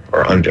 black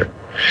or under.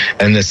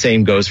 And the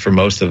same goes for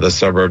most of the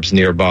suburbs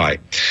nearby.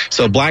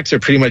 So blacks are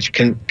pretty much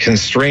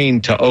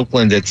constrained to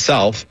Oakland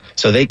itself.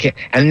 So they can,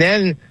 and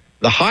then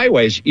the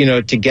highways,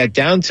 to get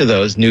down to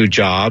those new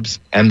jobs,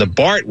 and the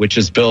BART, which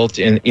is built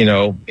in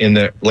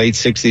the late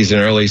 60s and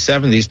early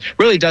 70s,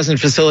 really doesn't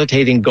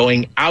facilitate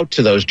going out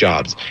to those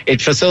jobs.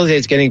 It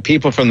facilitates getting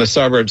people from the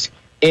suburbs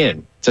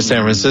in to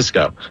San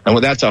Francisco. And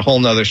that's a whole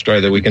nother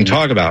story that we can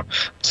talk about.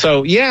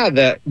 So you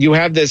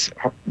have this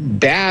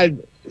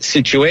bad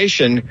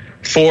situation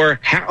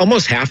for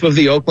almost half of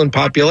the Oakland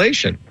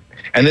population.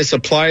 And this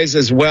applies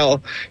as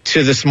well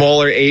to the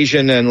smaller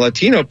Asian and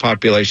Latino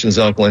populations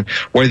in Oakland,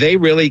 where they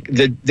really,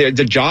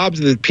 the jobs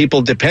that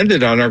people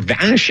depended on are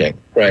vanishing,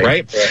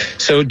 right?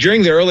 So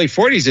during the early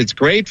 40s, it's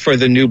great for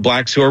the new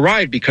blacks who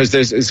arrived because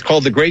it's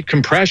called the Great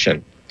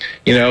Compression.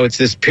 It's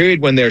this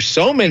period when there's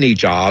so many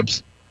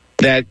jobs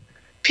that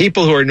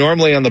people who are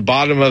normally on the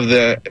bottom of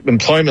the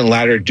employment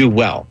ladder do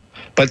well.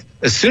 But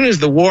as soon as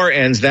the war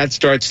ends, that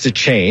starts to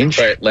change.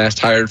 Right. Last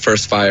hired,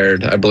 first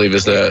fired, I believe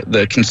is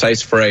the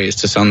concise phrase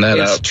to sum that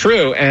up. It's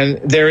true.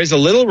 And there is a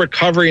little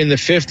recovery in the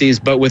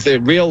 50s, but with a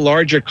real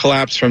larger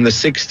collapse from the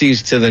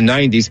 60s to the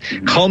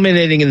 90s,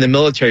 culminating in the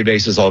military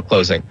bases all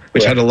closing,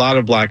 which had a lot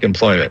of black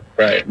employment.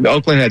 Right.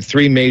 Oakland had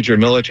 3 major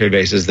military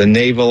bases, the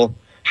Naval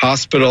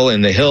Hospital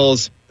in the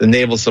Hills, the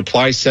Naval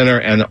Supply Center,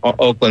 and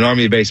Oakland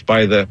Army Base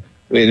by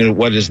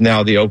what is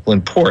now the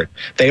Oakland Port.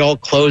 They all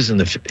closed in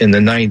the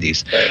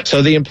 90s. Right.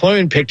 So the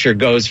employment picture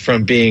goes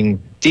from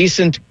being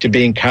decent to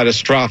being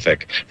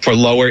catastrophic for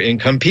lower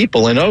income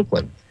people in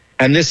Oakland.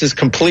 And this is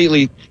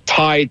completely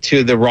tied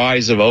to the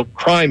rise of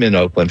crime in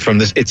Oakland. From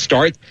this, it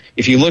starts,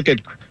 if you look at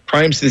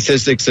crime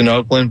statistics in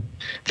Oakland,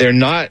 they're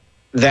not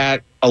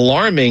that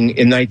alarming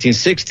in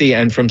 1960,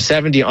 and from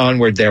 70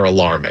 onward, they're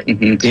alarming.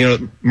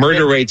 Mm-hmm.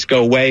 Murder rates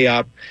go way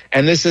up,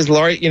 and this is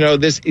large.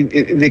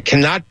 It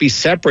cannot be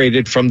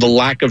separated from the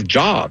lack of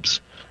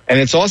jobs. And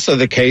it's also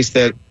the case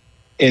that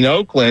in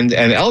Oakland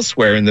and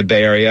elsewhere in the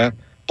Bay Area,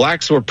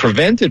 blacks were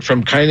prevented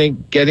from kind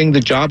of getting the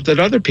jobs that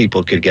other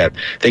people could get.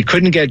 They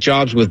couldn't get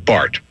jobs with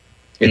BART.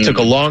 It took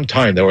a long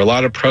time. There were a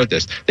lot of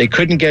protests. They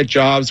couldn't get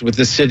jobs with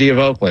the city of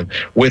Oakland,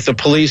 with the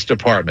police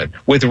department,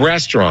 with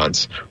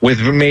restaurants, with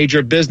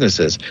major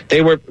businesses.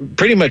 They were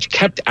pretty much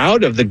kept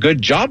out of the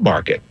good job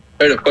market.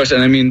 Right, of course.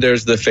 And I mean,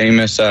 there's the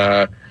famous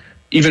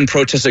even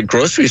protests at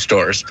grocery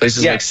stores,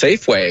 places like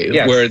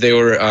Safeway, where they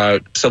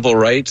were civil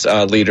rights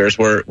leaders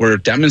were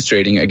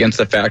demonstrating against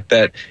the fact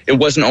that it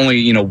wasn't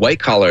only white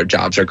collar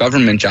jobs or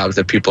government jobs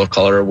that people of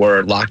color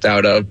were locked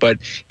out of, but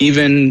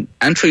even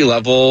entry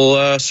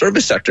level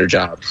service sector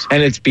jobs.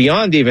 And it's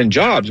beyond even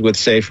jobs with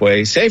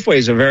Safeway. Safeway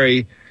is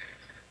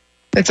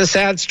it's a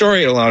sad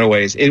story in a lot of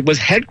ways. It was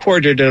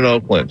headquartered in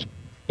Oakland.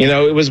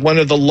 It was one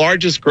of the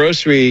largest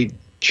grocery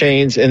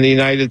chains in the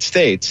United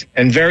States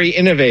and very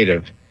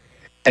innovative,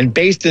 and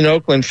based in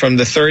Oakland from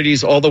the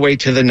 30s all the way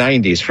to the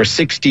 90s for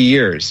 60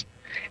 years.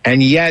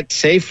 And yet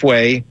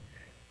Safeway,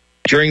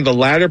 during the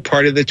latter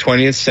part of the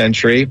 20th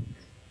century,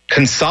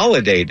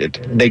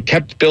 consolidated. They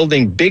kept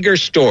building bigger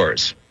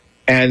stores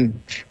and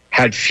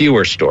had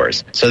fewer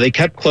stores. So they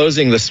kept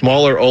closing the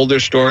smaller,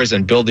 older stores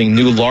and building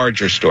new,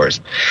 larger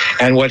stores.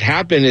 And what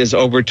happened is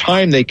over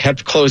time, they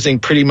kept closing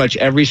pretty much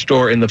every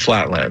store in the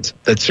flatlands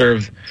that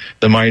served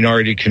the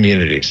minority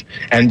communities.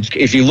 And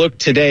if you look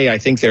today, I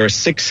think there are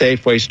 6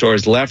 Safeway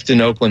stores left in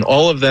Oakland.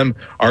 All of them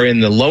are in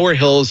the lower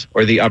hills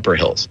or the upper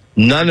hills.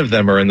 None of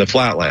them are in the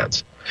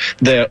flatlands.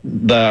 The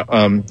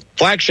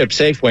flagship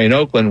Safeway in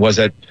Oakland was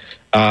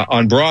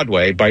on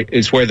Broadway.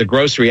 It's where the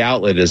grocery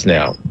outlet is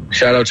now.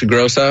 Shout out to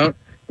Gross Out.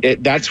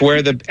 That's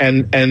where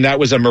and that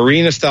was a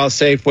marina-style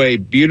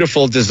Safeway,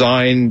 beautiful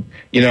design,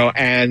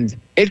 and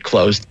it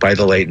closed by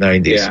the late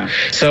 90s. Yeah.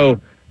 So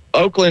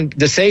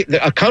Oakland,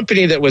 a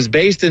company that was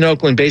based in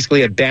Oakland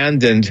basically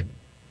abandoned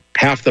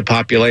half the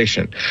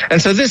population.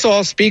 And so this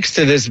all speaks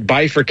to this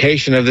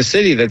bifurcation of the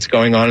city that's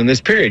going on in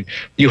this period.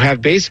 You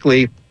have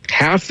basically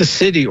half the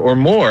city or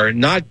more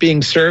not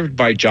being served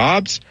by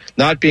jobs,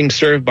 not being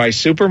served by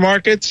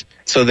supermarkets.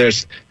 So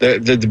there's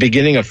the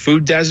beginning of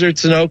food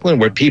deserts in Oakland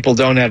where people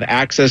don't have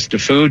access to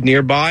food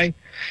nearby.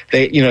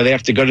 They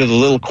have to go to the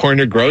little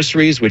corner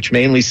groceries, which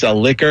mainly sell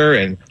liquor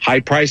and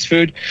high-priced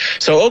food.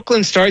 So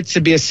Oakland starts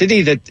to be a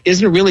city that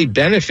isn't really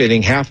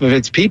benefiting half of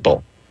its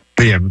people.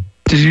 Liam,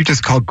 did you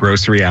just call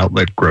grocery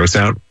outlet gross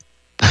out?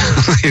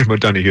 Liam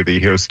O'Donoghue, the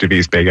host of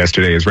East Bay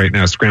Yesterday, is right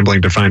now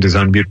scrambling to find his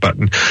unmute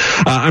button.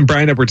 I'm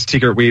Brian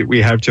Edwards-Teekert.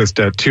 We have just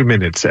 2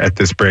 minutes at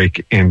this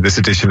break in this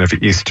edition of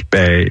East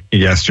Bay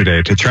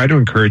Yesterday to try to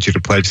encourage you to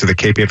pledge so the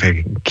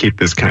KPFA can keep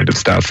this kind of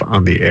stuff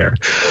on the air.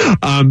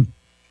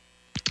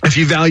 If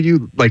you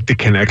value the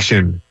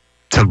connection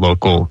to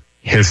local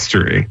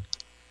history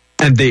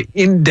and the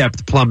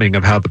in-depth plumbing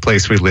of how the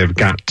place we live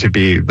got to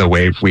be the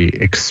way we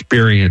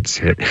experience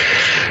it,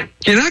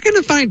 you're not going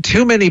to find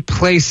too many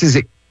places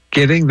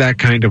getting that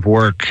kind of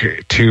work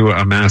to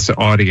a mass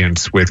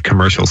audience with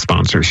commercial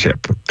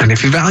sponsorship. And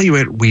if you value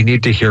it, we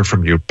need to hear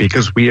from you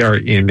because we are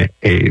in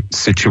a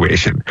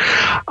situation.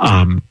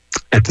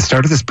 At the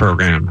start of this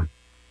program,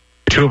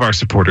 2 of our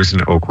supporters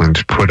in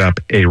Oakland put up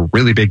a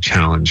really big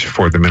challenge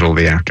for the middle of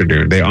the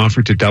afternoon. They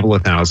offered to double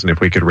 1,000 if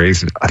we could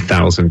raise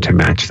 1,000 to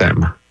match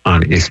them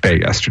on East Bay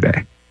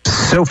Yesterday.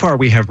 So far,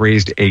 we have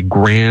raised a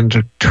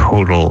grand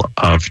total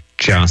of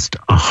just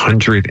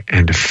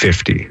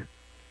 150.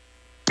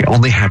 We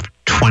only have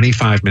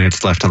 25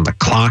 minutes left on the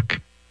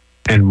clock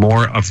and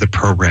more of the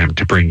program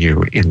to bring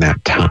you in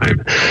that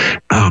time.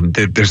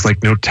 There's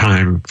no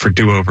time for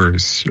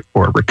do-overs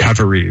or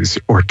recoveries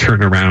or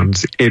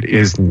turnarounds. It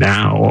is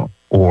now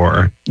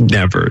or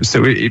never.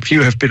 So if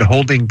you have been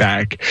holding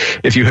back,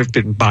 if you have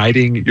been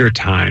biding your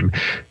time,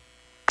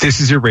 this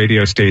is your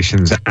radio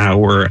station's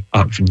hour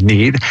of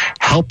need.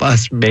 Help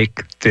us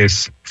make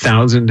this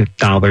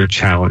 $1,000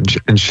 challenge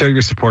and show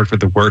your support for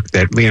the work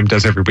that Liam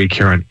does every week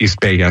here on East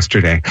Bay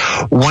Yesterday.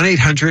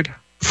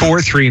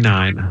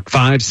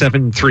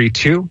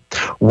 1-800-439-5732.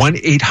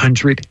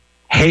 1-800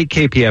 Hey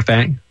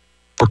KPFA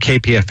or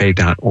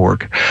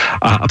kpfa.org.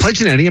 A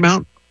pledge in any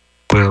amount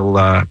will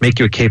make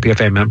you a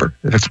KPFA member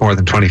if it's more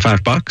than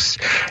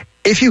 $25.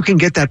 If you can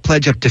get that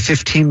pledge up to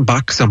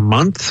 $15 a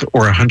month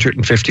or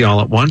 $150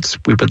 all at once,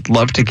 we would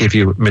love to give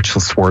you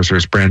Mitchell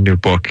Schwarzer's brand new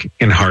book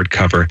in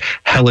hardcover,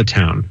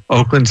 Hellatown,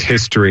 Oakland's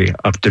History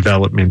of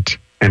Development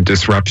and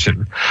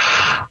Disruption.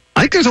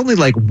 I think there's only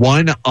like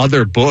one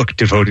other book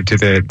devoted to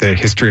the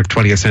history of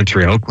 20th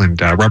century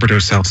Oakland, Robert O.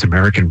 Self's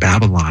American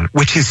Babylon,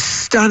 which is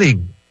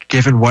stunning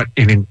given what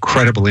an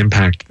incredible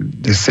impact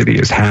this city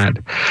has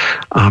had.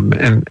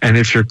 And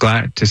if you're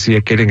glad to see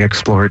it getting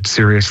explored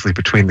seriously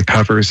between the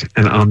covers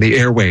and on the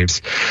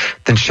airwaves,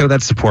 then show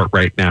that support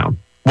right now.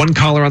 One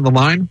caller on the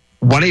line,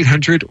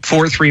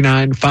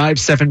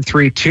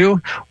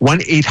 1-800-439-5732,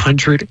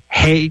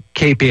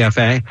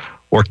 1-800-HEY-KPFA,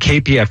 or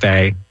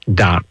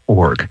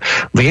kpfa.org.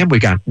 Liam, we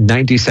got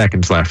 90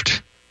 seconds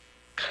left.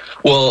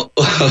 Well,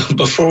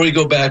 before we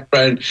go back,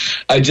 Brian,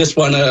 I just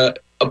want to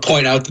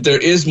point out that there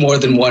is more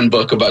than one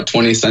book about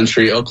 20th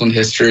century Oakland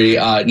history.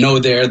 No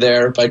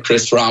There by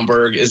Chris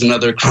Romberg is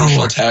another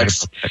crucial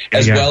text,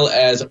 as well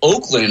as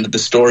Oakland, The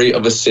Story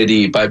of a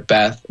City by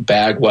Beth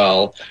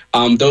Bagwell.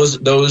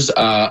 Those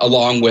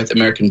along with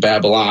American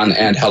Babylon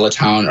and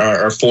Hellatown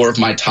are four of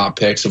my top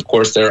picks. Of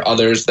course, there are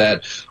others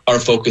that are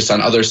focused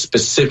on other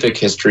specific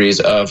histories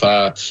of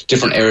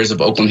different areas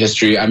of Oakland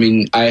history. I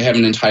mean, I have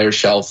an entire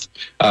shelf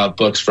of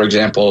books, for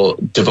example,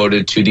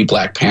 devoted to the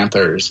Black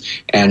Panthers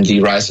and the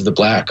rise of the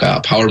Black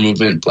Power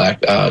movement,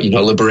 Black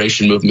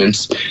liberation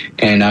movements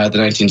in the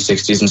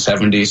 1960s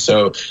and 70s.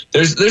 So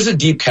there's a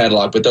deep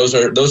catalog, but those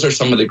are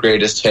some of the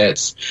greatest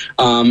hits.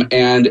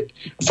 And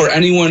for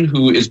anyone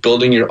who is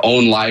building your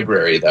own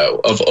library, though,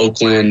 of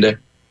Oakland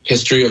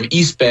history, of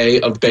East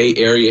Bay, of Bay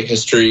Area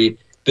history,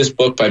 this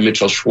book by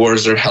Mitchell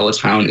Schwarzer,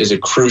 Hellatown, is a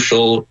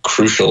crucial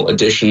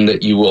addition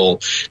that you'll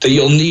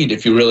need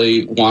if you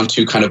really want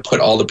to kind of put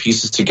all the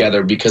pieces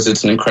together, because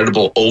it's an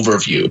incredible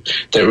overview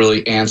that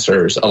really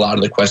answers a lot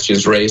of the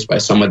questions raised by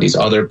some of these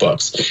other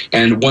books.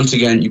 And once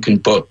again, you can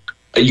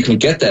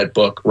get that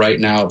book right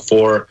now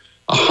for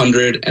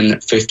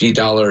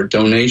 $150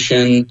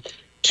 donation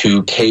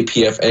to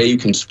KPFA. You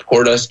can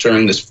support us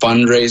during this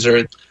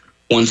fundraiser.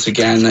 Once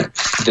again,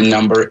 the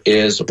number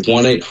is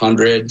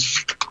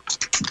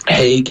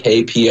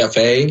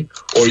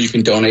 1-800-HEY-KPFA, or you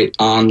can donate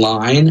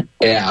online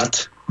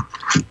at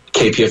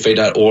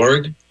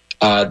kpfa.org.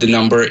 The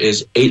number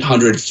is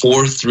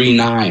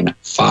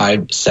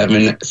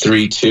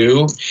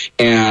 800-439-5732.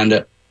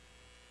 And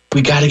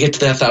we got to get to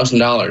that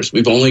 $1,000.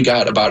 We've only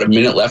got about a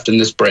minute left in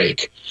this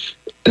break,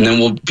 and then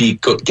we'll be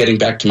getting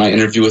back to my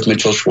interview with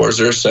Mitchell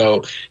Schwarzer.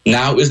 So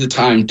now is the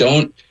time.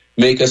 Don't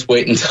make us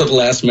wait until the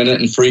last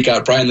minute and freak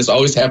out. Brian, this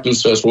always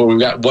happens to us where we've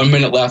got 1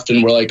 minute left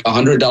and we're like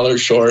 $100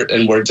 short,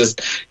 and we're just,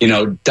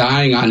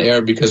 dying on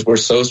air because we're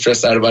so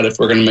stressed out about if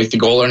we're going to make the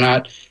goal or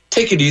not.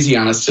 Take it easy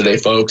on us today,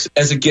 folks.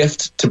 As a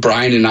gift to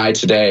Brian and I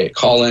today,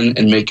 call in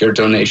and make your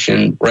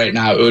donation right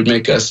now. It would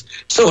make us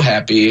so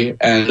happy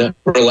and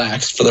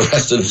relaxed for the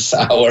rest of this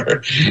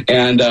hour.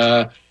 And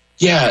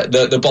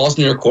the ball's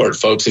in your court,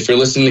 folks. If you're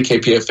listening to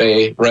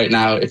KPFA right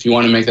now, if you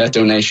want to make that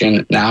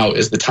donation, now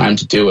is the time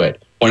to do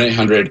it.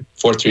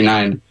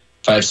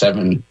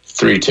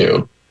 1-800-439-5732.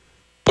 What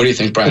do you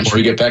think, Brian? Should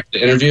we get back to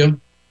the interview?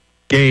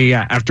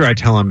 Yeah. After I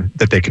tell them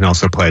that they can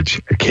also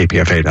pledge at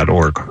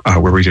kpfa.org,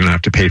 where we do not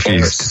have to pay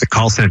fees to the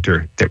call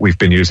center that we've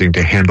been using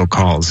to handle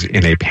calls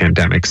in a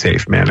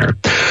pandemic-safe manner.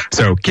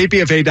 So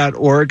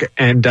kpfa.org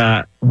and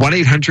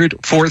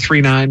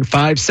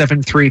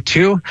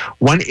 1-800-439-5732,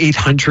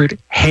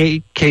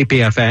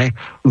 1-800-HEY-KPFA.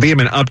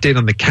 Liam, an update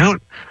on the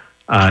count.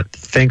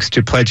 Thanks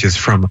to pledges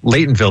from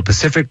Laytonville,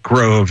 Pacific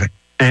Grove,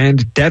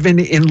 and Devin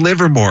in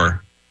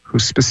Livermore, who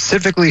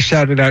specifically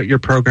shouted out your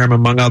program,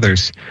 among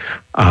others.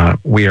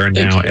 We are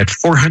now at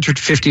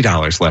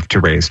 $450 left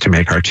to raise to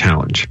make our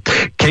challenge.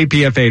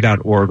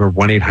 kpfa.org or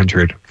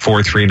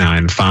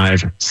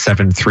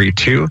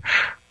 1-800-439-5732.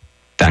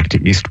 Back to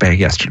East Bay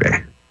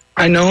yesterday.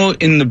 I know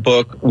in the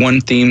book,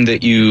 one theme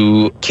that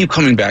you keep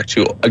coming back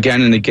to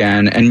again and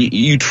again, and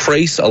you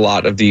trace a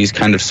lot of these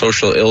kind of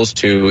social ills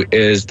to,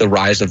 is the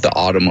rise of the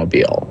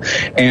automobile.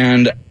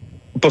 And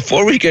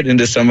before we get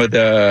into some of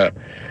the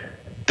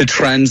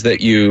trends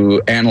that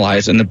you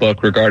analyze in the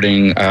book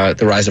regarding the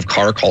rise of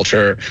car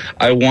culture,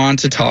 I want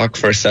to talk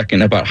for a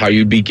second about how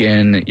you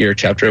begin your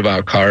chapter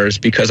about cars,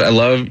 because I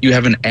love you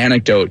have an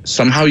anecdote.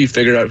 Somehow you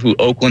figured out who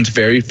Oakland's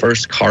very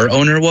first car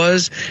owner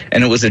was,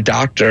 and it was a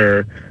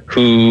doctor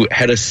who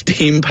had a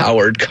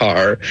steam-powered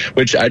car,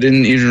 which I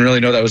didn't even really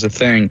know that was a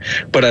thing.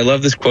 But I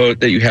love this quote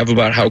that you have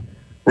about how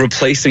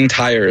replacing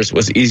tires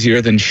was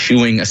easier than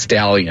shoeing a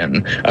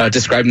stallion,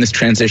 describing this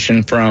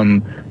transition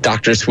from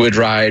doctors who would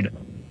ride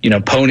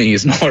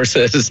ponies and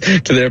horses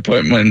to their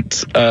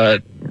appointment,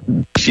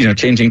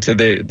 changing to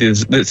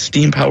the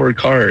steam-powered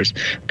cars,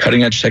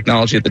 cutting-edge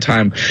technology at the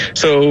time.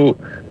 So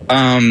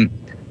I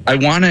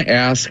want to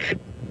ask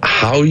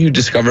how you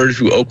discovered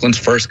who Oakland's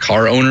first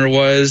car owner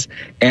was,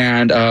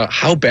 and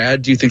how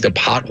bad do you think the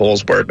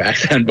potholes were back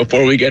then,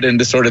 before we get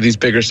into sort of these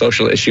bigger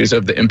social issues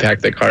of the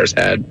impact that cars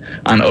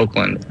had on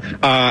Oakland?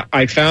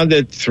 I found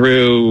it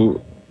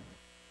through,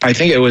 I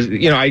think it was,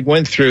 I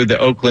went through the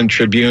Oakland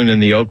Tribune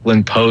and the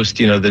Oakland Post,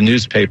 the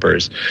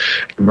newspapers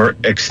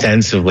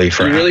extensively.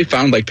 You really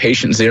found like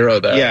patient zero,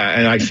 though. Yeah,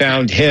 and I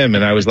found him,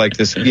 and I was like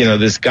this,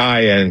 this guy,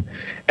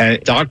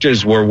 and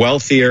doctors were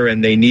wealthier,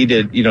 and they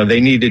needed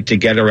to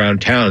get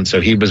around town. So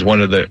he was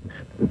one of the.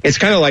 It's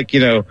kind of like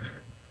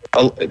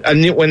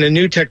when a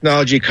new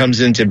technology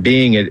comes into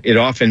being, it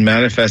often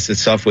manifests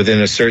itself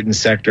within a certain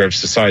sector of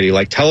society.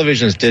 Like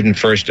televisions didn't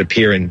first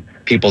appear in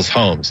people's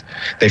homes;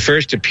 they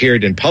first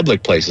appeared in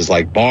public places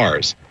like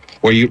bars,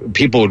 where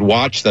people would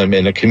watch them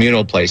in a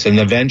communal place, and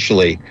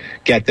eventually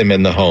get them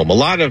in the home. A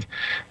lot of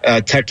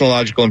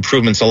technological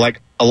improvements,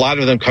 like a lot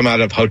of them, come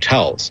out of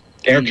hotels,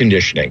 air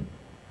conditioning.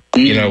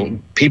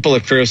 People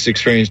at first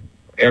experienced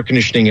air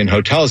conditioning in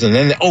hotels, and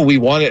then, we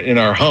want it in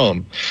our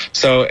home.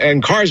 So,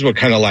 and cars were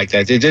kind of like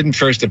that. They didn't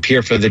first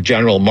appear for the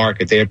general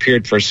market. They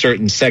appeared for a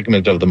certain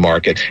segment of the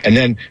market. And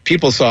then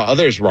people saw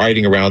others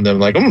riding around them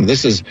like,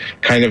 this is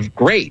kind of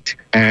great.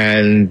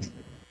 And,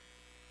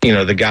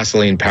 the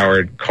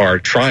gasoline-powered car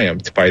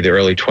triumphed by the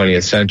early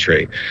 20th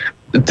century.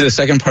 The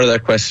second part of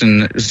that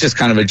question is just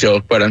kind of a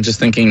joke, but I'm just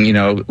thinking,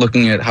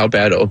 looking at how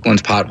bad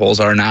Oakland's potholes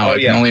are now,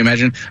 I can only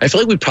imagine. I feel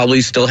like we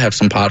probably still have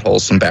some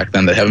potholes from back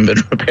then that haven't been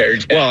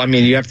repaired yet. Well,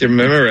 you have to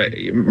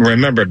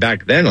remember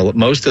back then,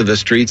 most of the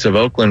streets of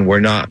Oakland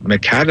were not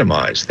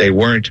macadamized. They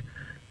weren't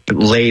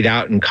laid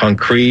out in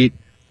concrete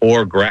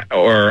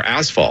or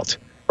asphalt.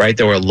 Right,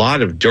 there were a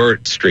lot of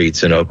dirt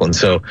streets in Oakland,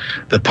 so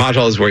the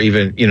potholes were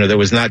even, there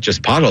was not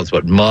just potholes,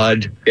 but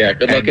mud. Yeah,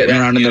 good luck getting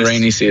around in the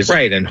rainy season.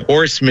 Right, and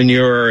horse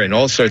manure and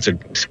all sorts of,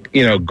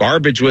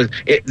 garbage.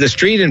 The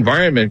street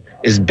environment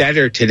is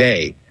better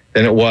today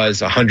than it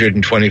was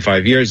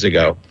 125 years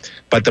ago,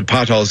 but the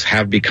potholes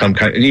have become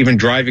even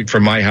driving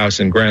from my house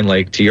in Grand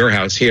Lake to your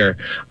house here,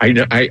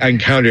 I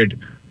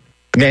encountered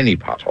many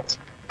potholes.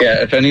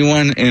 Yeah, if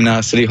anyone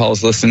in City Hall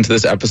is listening to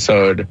this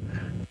episode,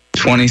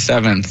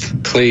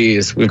 27th,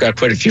 please. We've got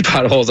quite a few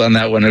potholes on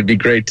that one. It'd be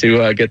great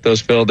to get those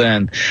filled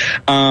in.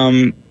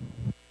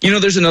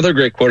 There's another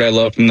great quote I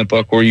love from the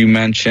book where you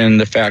mention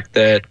the fact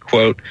that,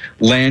 quote,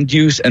 land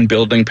use and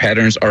building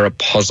patterns are a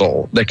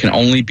puzzle that can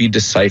only be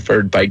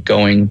deciphered by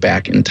going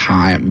back in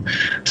time.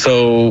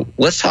 So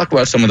let's talk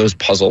about some of those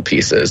puzzle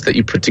pieces that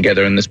you put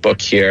together in this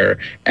book here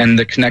and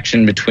the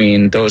connection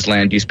between those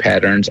land use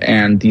patterns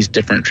and these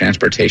different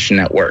transportation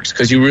networks,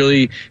 because you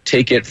really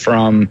take it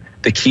from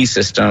the key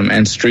system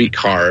and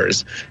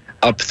streetcars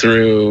up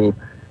through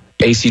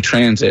AC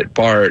Transit,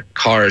 BART,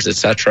 cars,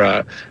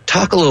 etc.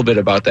 Talk a little bit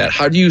about that.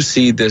 How do you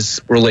see this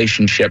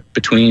relationship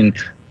between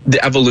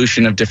the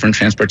evolution of different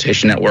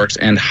transportation networks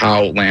and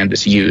how land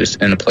is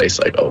used in a place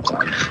like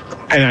Oakland?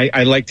 And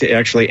I like to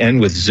actually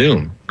end with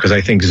Zoom, because I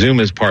think Zoom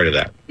is part of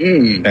that.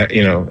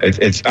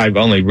 I've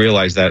only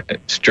realized that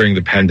during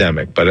the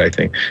pandemic, but I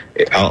think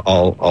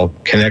I'll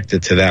connect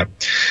it to that.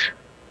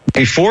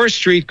 Before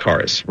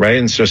streetcars, right?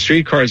 And so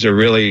streetcars are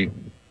really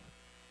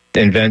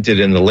invented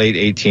in the late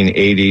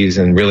 1880s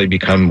and really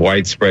become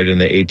widespread in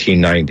the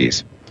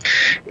 1890s.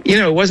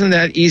 It wasn't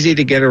that easy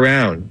to get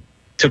around.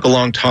 It took a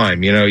long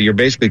time. You're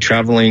basically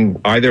traveling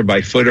either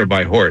by foot or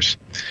by horse.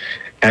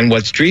 And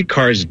what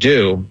streetcars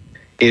do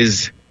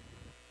is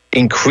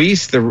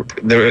increase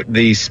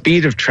the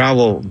speed of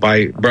travel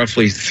by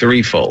roughly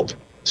threefold.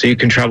 So you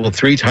can travel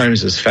 3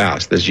 times as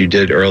fast as you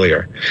did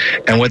earlier.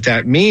 And what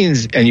that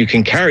means, and you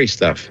can carry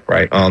stuff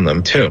right on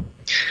them too.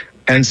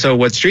 And so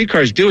what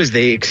streetcars do is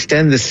they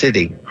extend the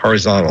city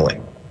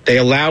horizontally. They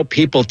allow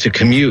people to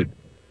commute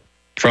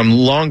from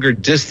longer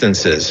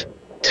distances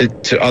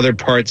to other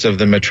parts of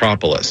the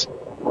metropolis.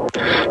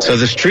 So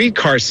the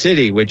streetcar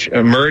city, which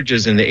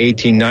emerges in the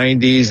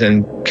 1890s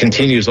and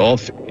continues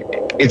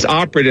it's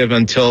operative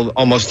until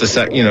almost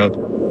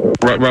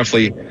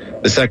roughly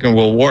the Second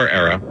World War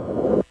era.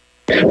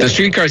 The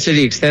streetcar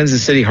city extends the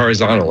city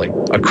horizontally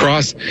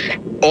across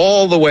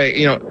all the way.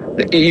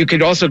 You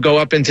could also go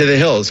up into the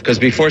hills, because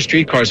before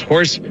streetcars,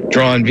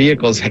 horse-drawn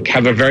vehicles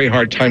have a very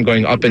hard time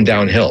going up and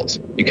down hills.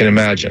 You can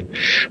imagine,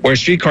 where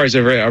streetcars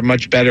are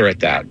much better at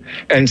that.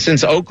 And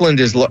since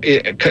Oakland is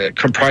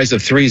comprised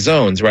of 3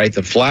 zones, right?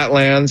 The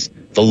flatlands,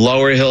 the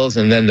lower hills,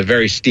 and then the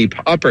very steep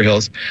upper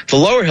hills. The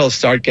lower hills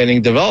start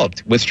getting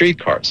developed with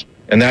streetcars,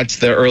 and that's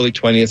the early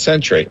 20th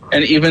century.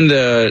 And even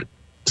the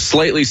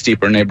slightly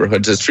steeper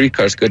neighborhoods that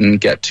streetcars couldn't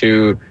get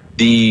to,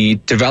 the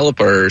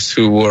developers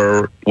who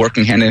were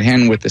working hand in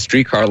hand with the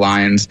streetcar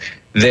lines,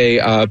 they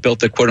built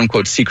the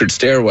quote-unquote secret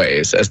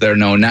stairways, as they're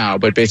known now,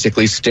 but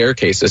basically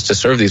staircases to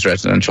serve these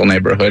residential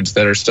neighborhoods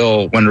that are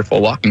still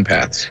wonderful walking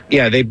paths.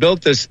 Yeah, they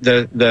built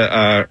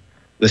the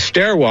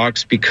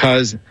stairwalks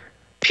because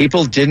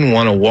people didn't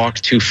want to walk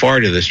too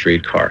far to the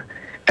streetcar.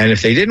 And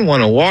if they didn't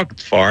want to walk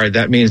far,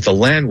 that means the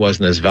land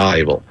wasn't as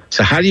valuable.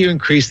 So how do you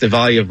increase the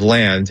value of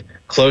land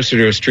closer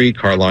to a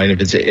streetcar line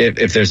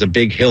if there's a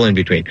big hill in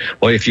between?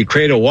 Well, if you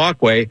create a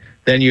walkway,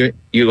 then you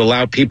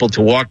allow people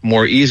to walk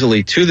more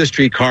easily to the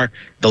streetcar.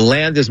 The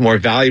land is more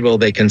valuable.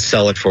 They can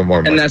sell it for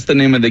more money. And that's the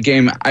name of the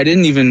game.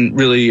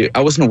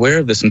 I wasn't aware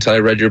of this until I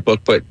read your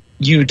book, but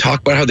you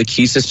talk about how the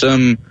key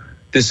system,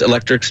 this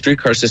electric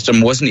streetcar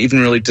system, wasn't even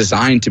really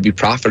designed to be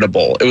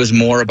profitable. It was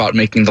more about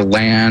making the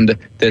land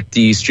that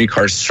the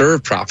streetcars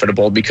serve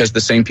profitable, because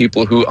the same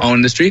people who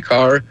own the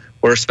streetcar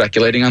were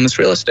speculating on this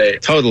real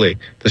estate. Totally.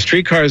 The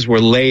streetcars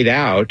were laid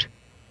out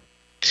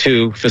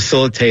to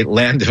facilitate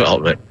land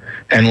development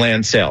and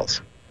land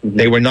sales.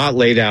 They were not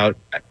laid out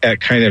in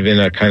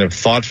a kind of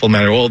thoughtful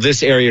manner. Well,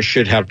 this area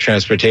should have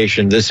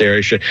transportation. This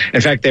area should.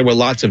 In fact, there were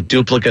lots of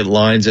duplicate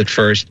lines at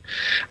first.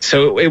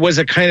 So it was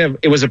a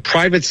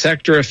private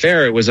sector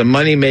affair. It was a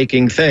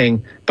money-making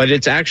thing, but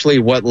it's actually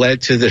what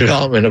led to the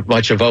development of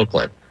much of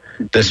Oakland,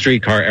 the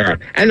streetcar era.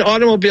 And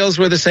automobiles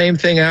were the same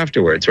thing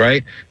afterwards,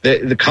 right?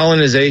 The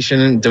colonization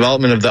and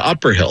development of the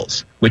upper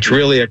hills, which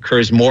really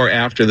occurs more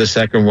after the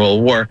Second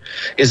World War,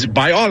 is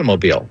by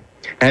automobile.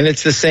 And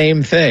it's the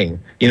same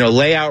thing.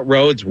 Lay out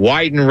roads,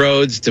 widen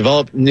roads,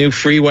 develop new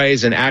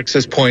freeways and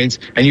access points,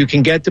 and you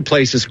can get to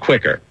places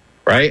quicker,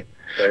 right?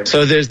 Okay.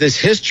 So there's this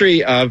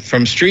history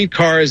from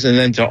streetcars and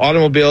then to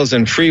automobiles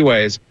and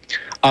freeways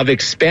of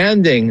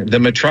expanding the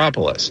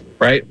metropolis,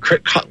 right?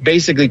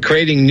 Basically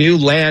creating new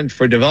land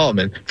for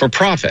development, for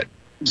profit.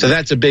 So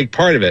that's a big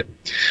part of it.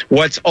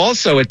 What's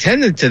also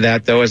attendant to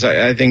that, though, is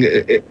I think,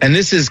 and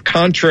this is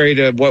contrary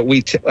to what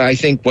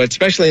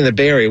especially in the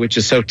Bay Area, which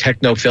is so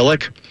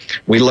technophilic,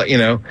 we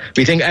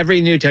think every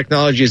new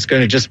technology is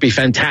going to just be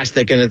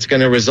fantastic and it's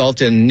going to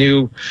result in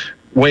new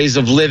ways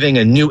of living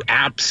and new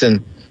apps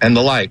and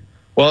the like.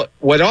 Well,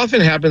 what often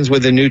happens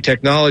with the new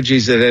technology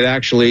is that it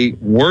actually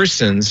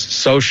worsens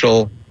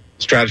social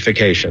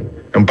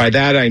stratification. And by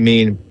that, I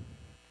mean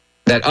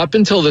that up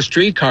until the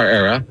streetcar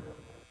era,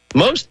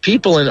 most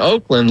people in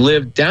Oakland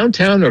lived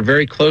downtown or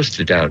very close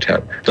to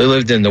downtown. They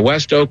lived in the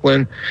West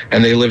Oakland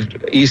and they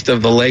lived east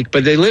of the lake,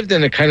 but they lived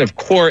in a kind of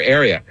core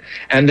area.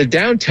 And the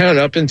downtown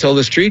up until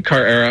the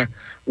streetcar era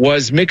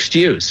was mixed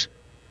use.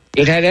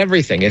 It had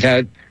everything. It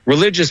had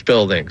religious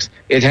buildings.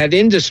 It had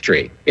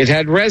industry. It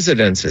had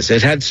residences.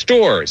 It had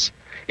stores.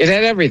 It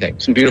had everything.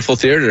 Some beautiful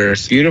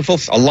theaters.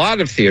 A lot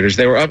of theaters.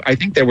 I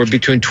think there were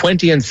between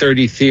 20 and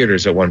 30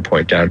 theaters at one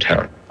point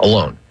downtown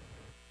alone.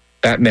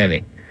 That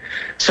many.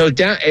 So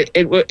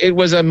it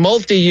was a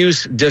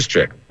multi-use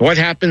district. What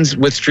happens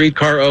with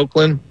streetcar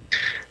Oakland?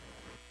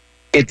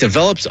 It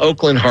develops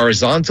Oakland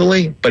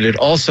horizontally, but it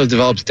also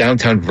develops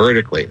downtown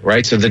vertically,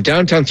 right? So the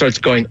downtown starts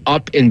going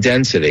up in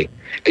density.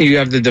 You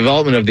have the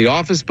development of the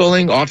office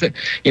building. Up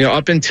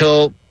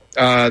until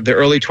the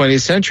early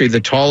 20th century,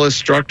 the tallest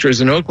structures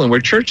in Oakland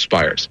were church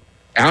spires.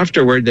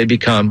 Afterward, they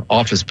become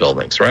office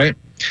buildings, right?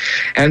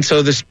 And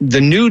so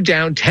the new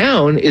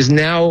downtown is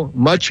now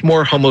much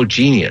more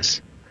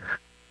homogeneous.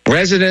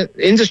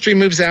 Industry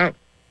moves out.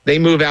 They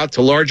move out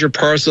to larger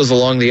parcels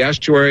along the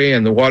estuary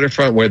and the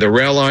waterfront where the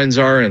rail lines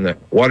are and the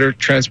water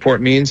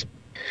transport means.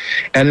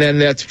 And then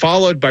that's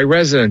followed by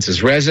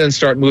residences. Residents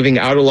start moving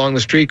out along the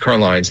streetcar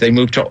lines. They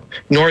move to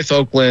North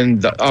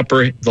Oakland,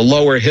 the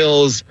lower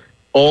hills,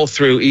 all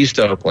through East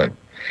Oakland.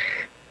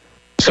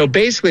 So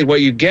basically what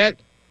you get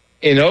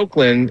in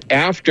Oakland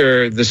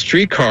after the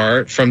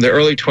streetcar from the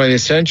early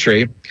 20th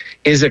century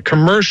is a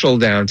commercial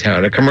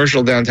downtown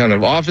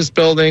of office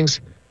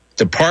buildings,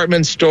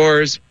 department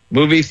stores,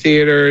 movie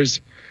theaters,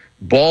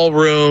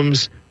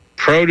 ballrooms,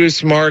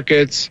 produce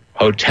markets,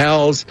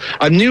 hotels,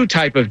 a new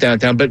type of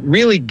downtown, but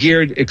really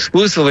geared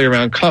exclusively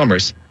around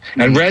commerce.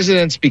 And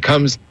residence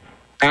becomes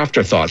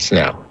afterthoughts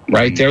now,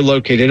 right? They're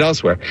located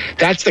elsewhere.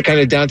 That's the kind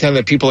of downtown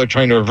that people are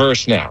trying to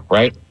reverse now,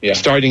 right? Yeah.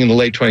 Starting in the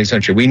late 20th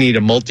century. We need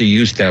a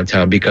multi-use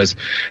downtown because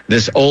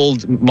this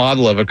old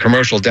model of a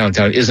commercial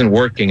downtown isn't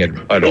working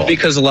at all.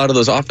 Because a lot of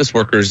those office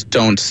workers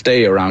don't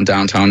stay around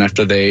downtown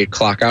after they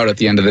clock out at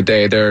the end of the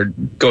day. They're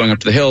going up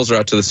to the hills or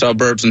out to the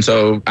suburbs. And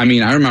so, I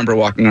rember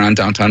walking around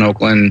downtown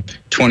Oakland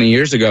 20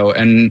 years ago,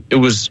 and it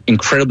was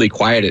incredibly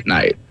quiet at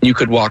night. You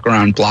could walk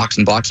around blocks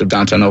and blocks of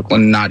downtown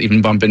Oakland and not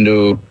even bump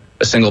into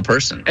a single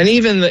person. And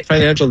even the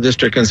financial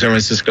district in San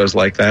Francisco is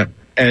like that.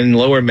 And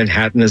lower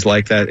Manhattan is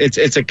like that.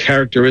 It's a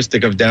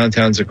characteristic of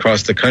downtowns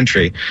across the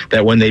country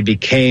that when they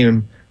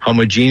became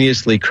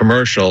homogeneously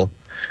commercial,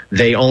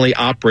 they only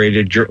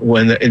operated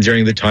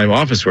during the time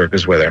office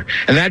workers were there.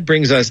 And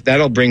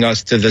that'll bring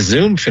us to the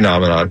Zoom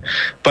phenomenon.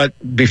 But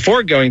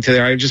before going to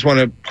there, I just want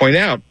to point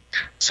out,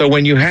 so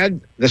when you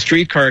had the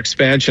streetcar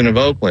expansion of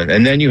Oakland,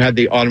 and then you had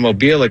the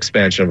automobile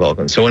expansion of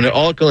Oakland. So when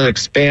Oakland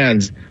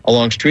expands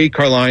along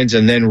streetcar lines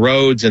and then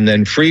roads and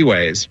then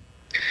freeways,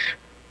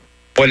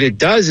 what it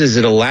does is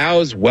it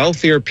allows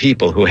wealthier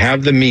people who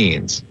have the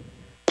means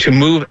to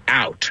move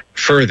out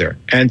further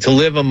and to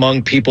live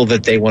among people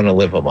that they want to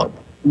live among.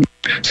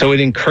 So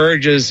it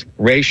encourages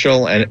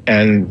racial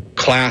and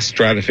class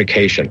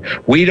stratification.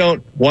 We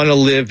don't want to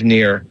live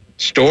near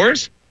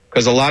stores,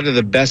 because a lot of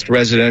the best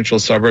residential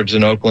suburbs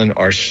in Oakland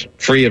are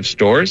free of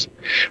stores.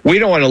 We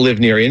don't want to live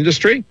near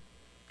industry,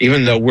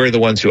 even though we're the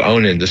ones who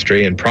own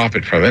industry and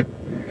profit from it.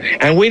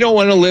 And we don't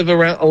want to live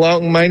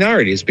along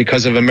minorities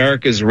because of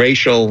America's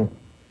racial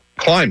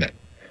climate.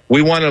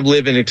 We want to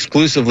live in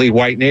exclusively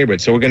white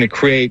neighborhoods. So we're going to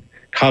create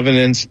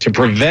covenants to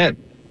prevent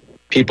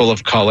people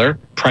of color,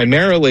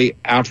 primarily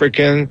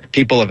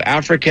people of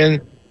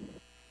African,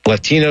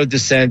 Latino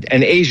descent,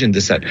 and Asian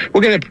descent.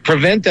 We're going to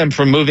prevent them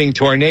from moving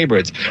to our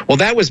neighborhoods. Well,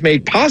 that was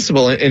made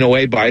possible in a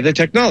way by the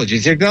technology.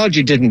 The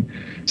technology didn't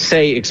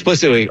say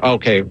explicitly,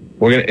 okay,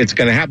 it's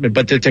going to happen,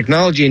 but the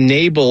technology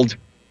enabled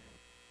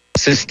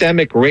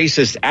systemic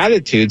racist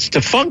attitudes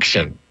to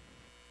function.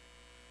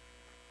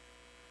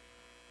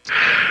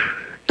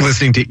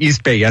 Listening to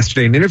East Bay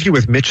yesterday, an interview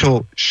with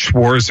Mitchell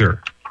Schwarzer,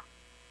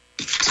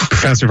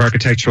 professor of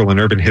architectural and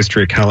urban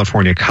history at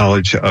California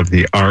College of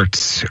the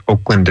Arts,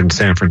 Oakland and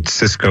San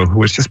Francisco,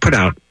 who has just put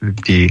out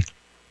the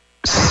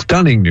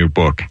stunning new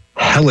book,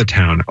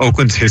 Hellatown,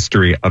 Oakland's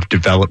History of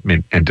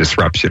Development and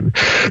Disruption.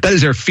 That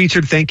is our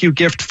featured thank you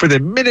gift for the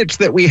minutes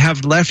that we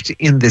have left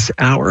in this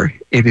hour.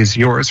 It is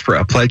yours for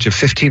a pledge of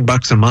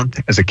 $15 a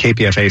month as a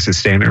KPFA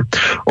sustainer,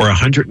 or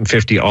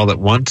 $150 all at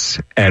once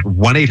at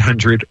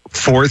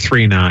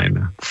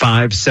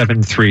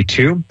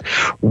 1-800-439-5732,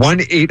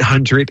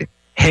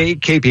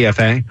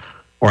 1-800-HEY-KPFA,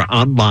 or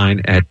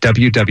online at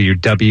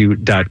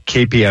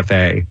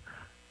www.kpfa.org.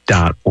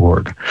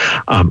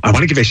 I want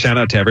to give a shout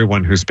out to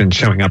everyone who's been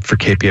showing up for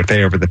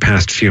KPFA over the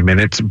past few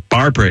minutes.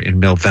 Barbara in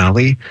Mill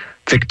Valley,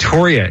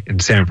 Victoria in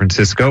San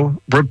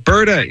Francisco,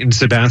 Roberta in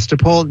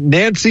Sebastopol,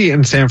 Nancy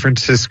in San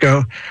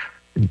Francisco,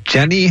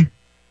 Jenny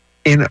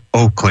in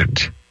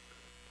Oakland.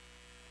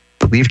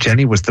 I believe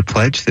Jenny was the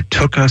pledge that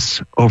took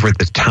us over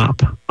the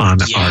top on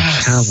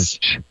our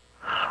challenge.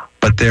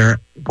 But there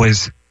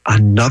was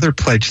another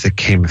pledge that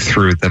came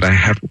through that I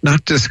have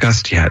not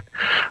discussed yet,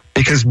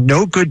 because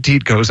no good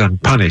deed goes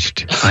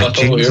unpunished.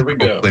 James here we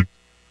go. Oakland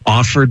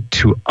offered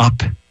to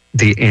up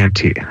the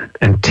ante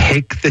and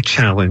take the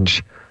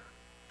challenge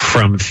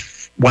from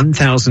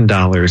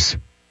 $1,000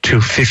 to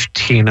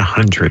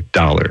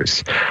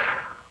 $1,500,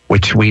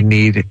 which we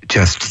need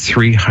just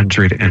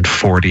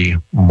 340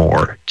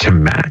 more to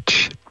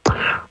match.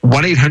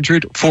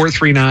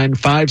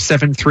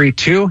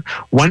 1-800-439-5732,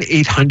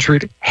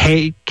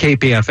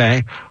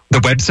 1-800-HEY-KPFA. The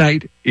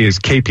website is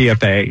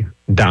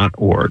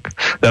kpfa.org.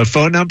 The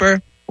phone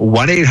number,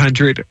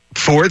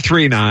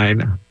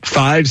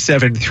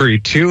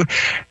 1-800-439-5732.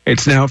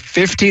 It's now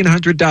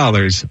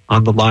 $1,500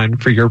 on the line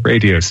for your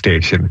radio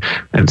station.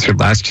 And it's your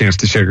last chance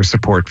to show your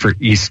support for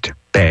East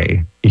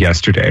Bay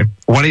yesterday.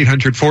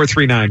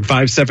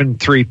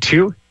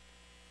 1-800-439-5732.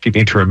 If you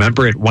need to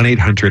remember it,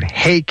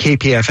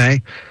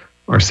 1-800-HEY-KPFA,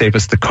 or save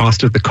us the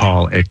cost of the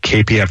call at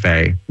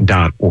kpfa.org.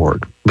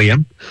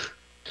 Liam?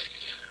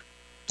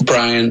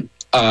 Brian,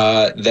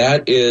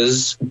 that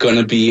is going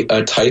to be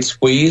a tight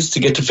squeeze to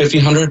get to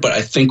 1,500, but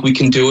I think we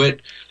can do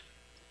it.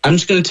 I'm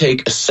just going to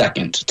take a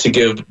second to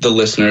give the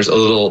listeners a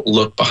little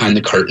look behind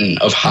the curtain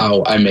of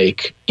how I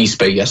make East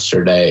Bay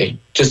yesterday,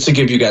 just to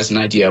give you guys an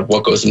idea of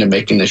what goes into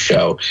making the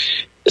show.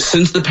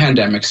 Since the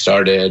pandemic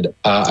started,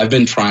 I've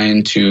been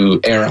trying to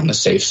err on the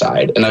safe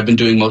side, and I've been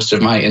doing most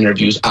of my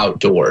interviews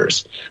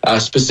outdoors.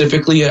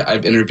 Specifically,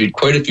 I've interviewed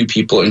quite a few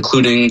people,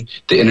 including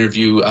the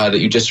interview that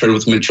you just heard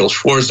with Mitchell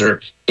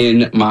Schwarzer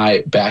in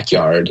my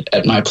backyard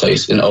at my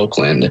place in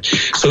Oakland.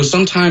 So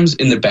sometimes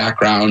in the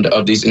background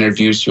of these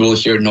interviews, you will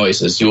hear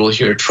noises. You will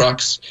hear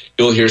trucks,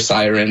 you will hear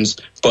sirens,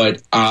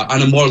 but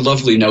on a more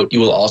lovely note, you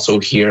will also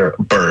hear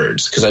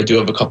birds, because I do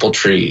have a couple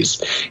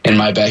trees in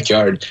my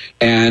backyard.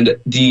 And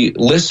the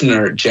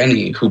listener,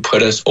 Jenny, who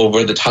put us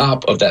over the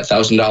top of that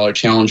 $1,000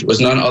 challenge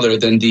was none other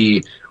than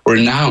the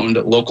renowned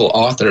local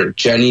author,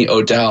 Jenny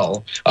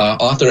Odell,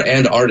 author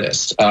and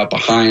artist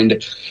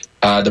behind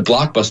the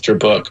blockbuster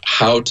book,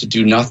 How to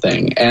Do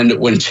Nothing. And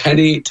when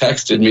Jenny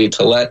texted me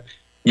to let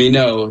me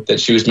know that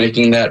she was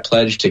making that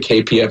pledge to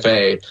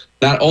KPFA,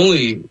 not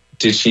only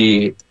did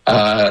she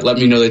let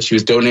me know that she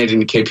was donating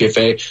to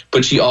KPFA,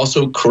 but she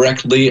also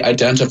correctly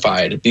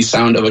identified the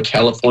sound of a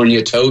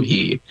California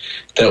towhee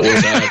that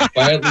was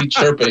quietly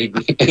chirping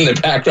in the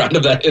background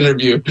of that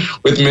interview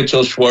with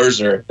Mitchell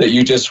Schwarzer that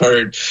you just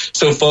heard.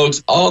 So,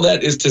 folks, all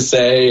that is to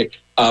say,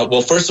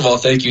 well, first of all,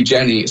 thank you,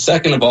 Jenny.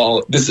 Second of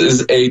all, this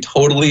is a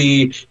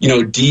totally,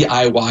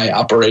 DIY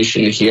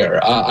operation here.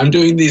 I'm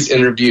doing these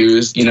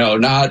interviews,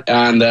 not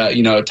on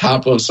the,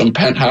 top of some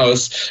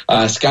penthouse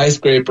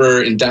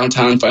skyscraper in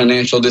downtown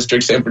financial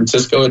district, San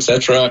Francisco,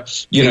 etc.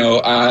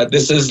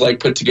 This is like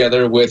put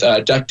together with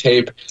duct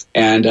tape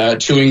and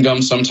chewing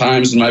gum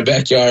sometimes in my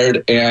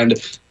backyard. And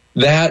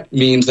that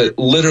means that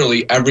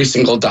literally every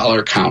single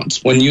dollar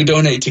counts. When you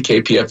donate to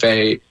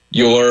KPFA,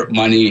 your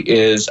money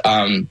is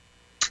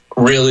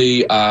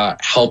really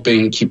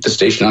helping keep the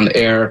station on the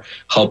air,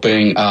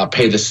 helping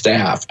pay the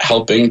staff,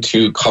 helping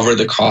to cover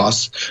the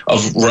costs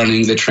of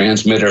running the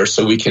transmitter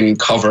so we can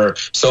cover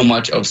so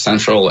much of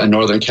Central and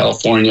Northern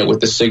California with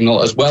the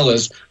signal, as well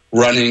as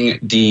running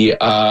the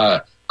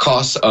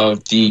costs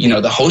of the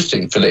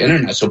hosting for the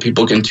internet so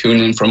people can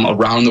tune in from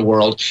around the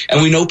world.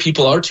 And we know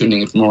people are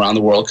tuning in from around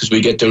the world because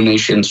we get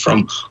donations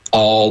from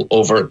all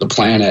over the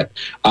planet.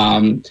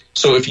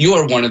 So if you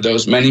are one of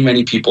those many,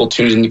 many people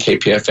tuned into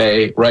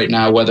KPFA right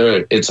now,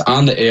 whether it's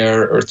on the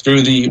air or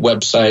through the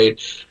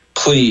website,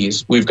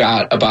 please, we've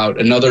got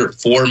about another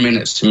 4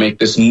 minutes to make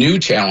this new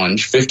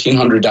challenge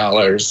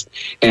 $1,500.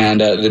 And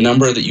the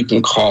number that you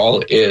can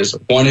call is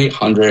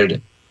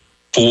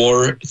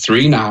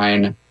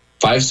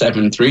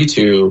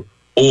 1-800-439-5732,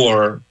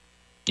 or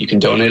you can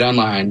donate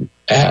online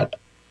at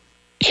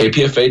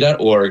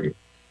kpfa.org.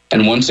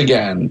 And once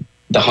again,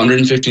 the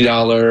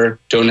 $150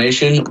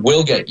 donation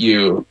will get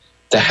you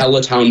the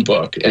Hellatown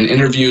book, an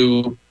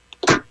interview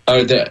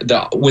with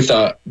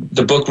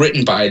the book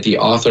written by the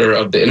author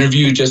of the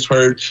interview you just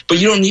heard. But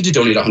you don't need to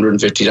donate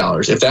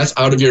 $150. If that's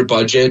out of your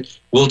budget,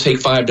 we'll take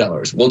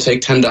 $5, we'll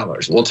take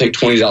 $10, we'll take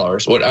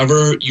 $20,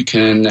 whatever you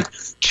can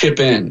chip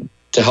in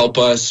to help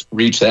us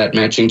reach that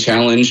matching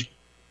challenge.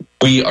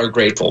 We are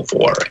grateful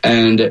for,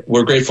 and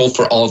we're grateful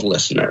for all the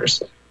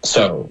listeners.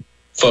 So,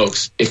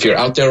 folks, if you're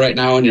out there right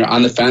now and you're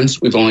on the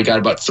fence, we've only got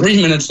about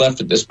 3 minutes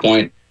left at this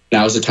point.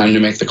 Now is the time to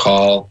make the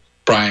call.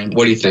 Brian,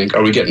 what do you think?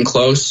 Are we getting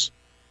close?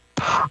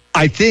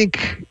 I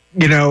think,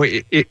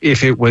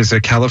 if it was a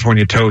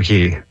California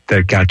Tohi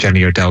that got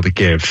Jenny Odell to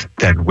give,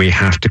 then we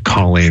have to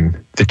call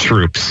in the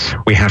troops.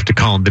 We have to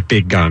call in the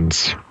big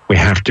guns. We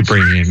have to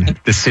bring in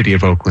the city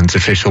of Oakland's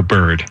official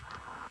bird.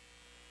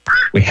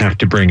 We have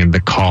to bring in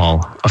the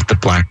call of the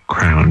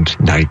black-crowned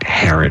night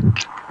heron.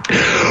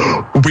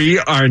 We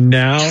are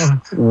now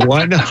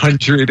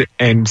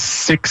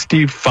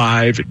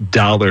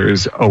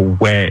 $165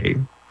 away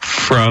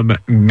from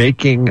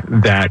making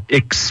that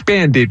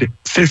expanded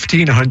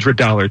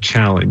 $1,500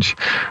 challenge.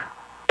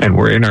 And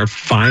we're in our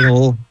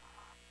final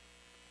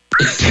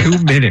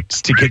 2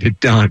 minutes to get it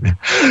done.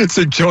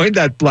 So join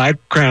that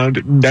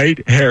black-crowned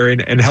night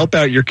heron and help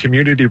out your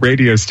community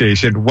radio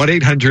station,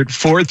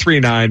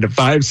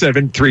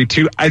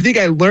 1-800-439-5732. I think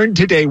I learned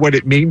today what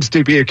it means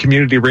to be a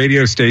community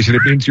radio station.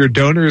 It means your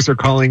donors are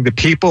calling the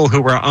people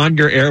who are on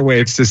your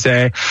airwaves to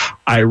say,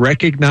 I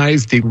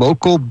recognize the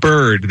local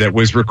bird that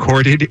was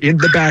recorded in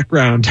the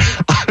background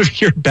of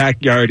your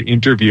backyard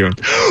interview.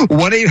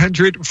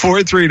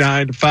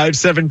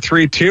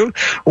 1-800-439-5732,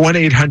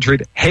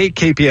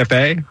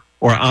 1-800-HEY-KPFA,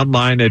 or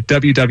online at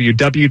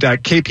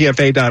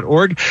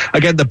www.kpfa.org.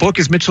 Again, the book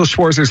is Mitchell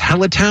Schwarzer's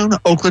Hellatown,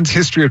 Oakland's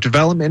History of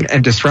Development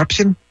and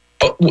Disruption.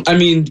 I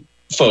mean,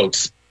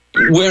 folks,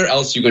 where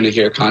else are you going to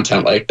hear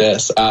content like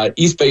this?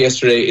 East Bay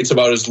Yesterday, it's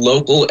about as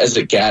local as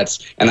it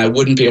gets, and I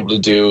wouldn't be able to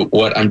do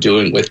what I'm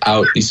doing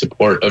without the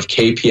support of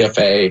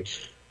KPFA.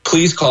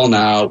 Please call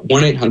now,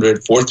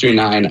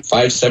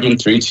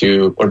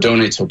 1-800-439-5732, or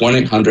donate to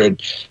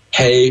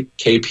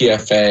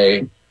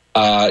 1-800-HEY-KPFA.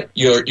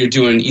 You're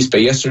doing East Bay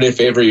Yesterday a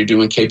favor, you're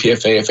doing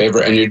KPFA a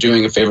favor, and you're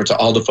doing a favor to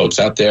all the folks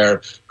out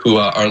there who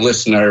are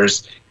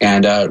listeners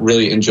and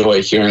really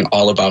enjoy hearing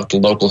all about the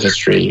local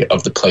history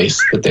of the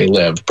place that they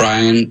live.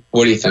 Brian,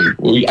 what do you think?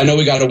 I know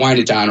we got to wind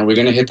it down. Are we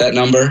going to hit that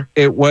number?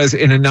 It was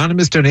an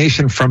anonymous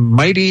donation from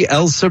Mighty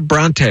El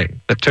Sobrante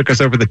that took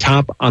us over the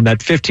top on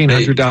that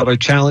 $1,500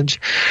 challenge.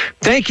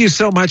 Thank you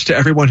so much to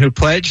everyone who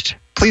pledged.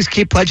 Please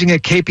keep pledging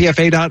at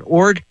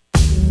kpfa.org.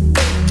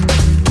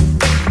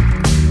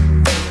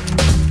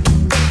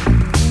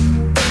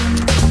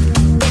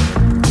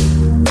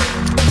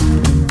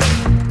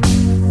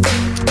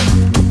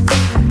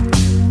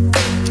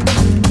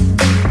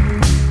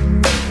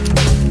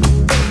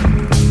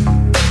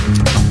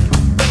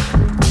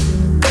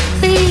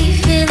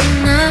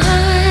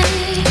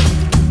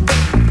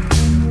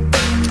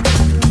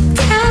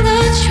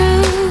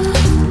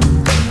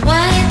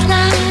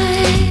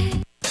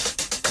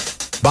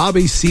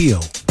 Bobby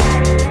Seale.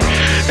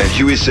 And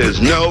Huey says,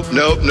 nope,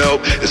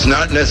 it's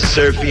not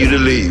necessary for you to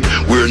leave.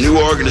 We're a new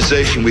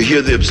organization. We're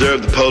here to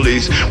observe the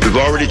police. We've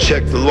already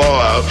checked the law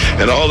out,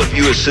 and all of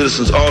you as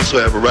citizens also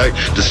have a right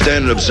to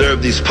stand and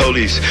observe these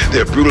police.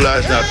 They're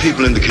brutalizing our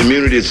people in the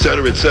community, et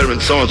cetera, and so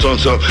on, so on,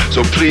 so on.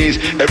 So please,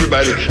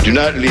 everybody, do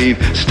not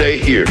leave. Stay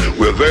here.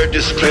 We're a very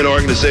disciplined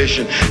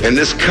organization, and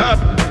this cop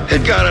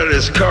had got out of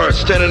his car,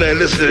 standing there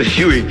listening to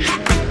Huey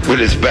with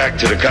his back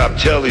to the cop,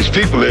 tell these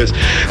people this,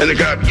 and the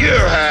cop, you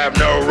have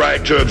no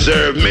right to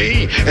observe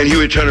me. And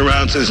Huey turned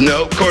around and says,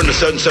 no, according to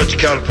such and such a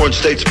California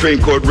State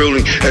Supreme Court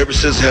ruling, every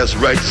citizen has the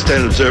right to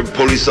stand and observe a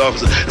police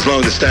officer as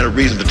long as they stand a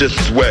reasonable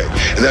distance away.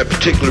 And that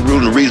particular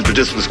rule, the reasonable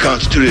distance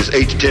constituted is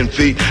 8 to 10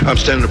 feet. I'm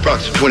standing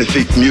approximately 20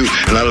 feet from you,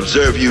 and I'll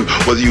observe you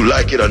whether you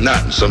like it or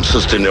not. And some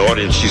sister in the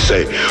audience, she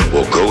say,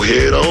 well, go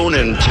ahead on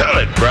and tell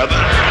it, brother.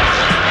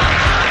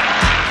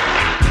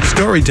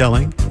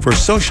 Storytelling for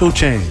social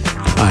change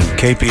on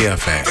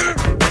KPFA.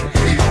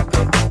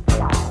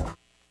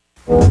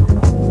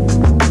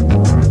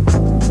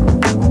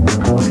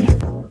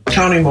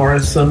 Toni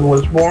Morrison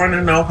was born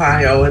in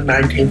Ohio in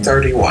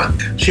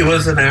 1931. She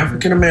was an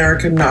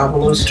African-American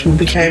novelist who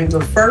became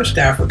the first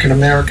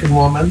African-American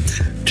woman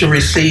to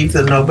receive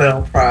the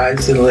Nobel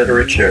Prize in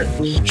Literature.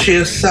 She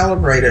is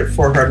celebrated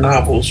for her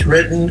novels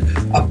written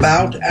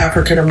about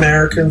African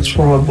Americans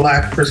from a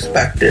Black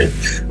perspective,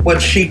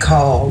 what she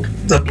called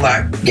the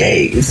Black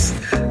gaze.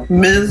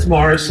 Ms.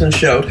 Morrison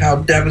showed how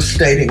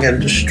devastating and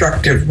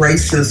destructive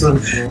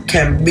racism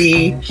can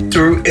be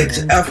through its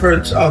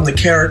efforts on the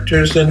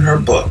characters in her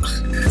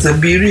books. The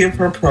beauty of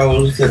her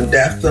prose and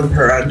depth of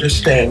her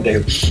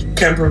understanding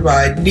can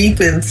provide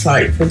deep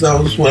insight for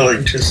those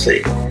willing to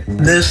see.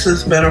 This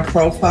has been a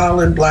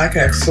profile in Black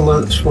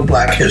excellence for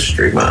Black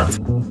History Month.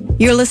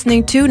 You're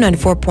listening to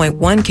 94.1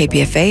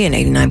 KPFA and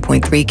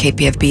 89.3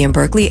 KPFB in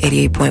Berkeley,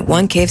 88.1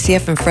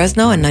 KFCF in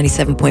Fresno, and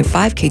 97.5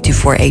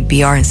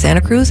 K248BR in Santa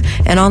Cruz,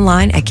 and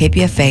online at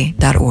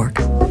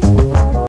kpfa.org.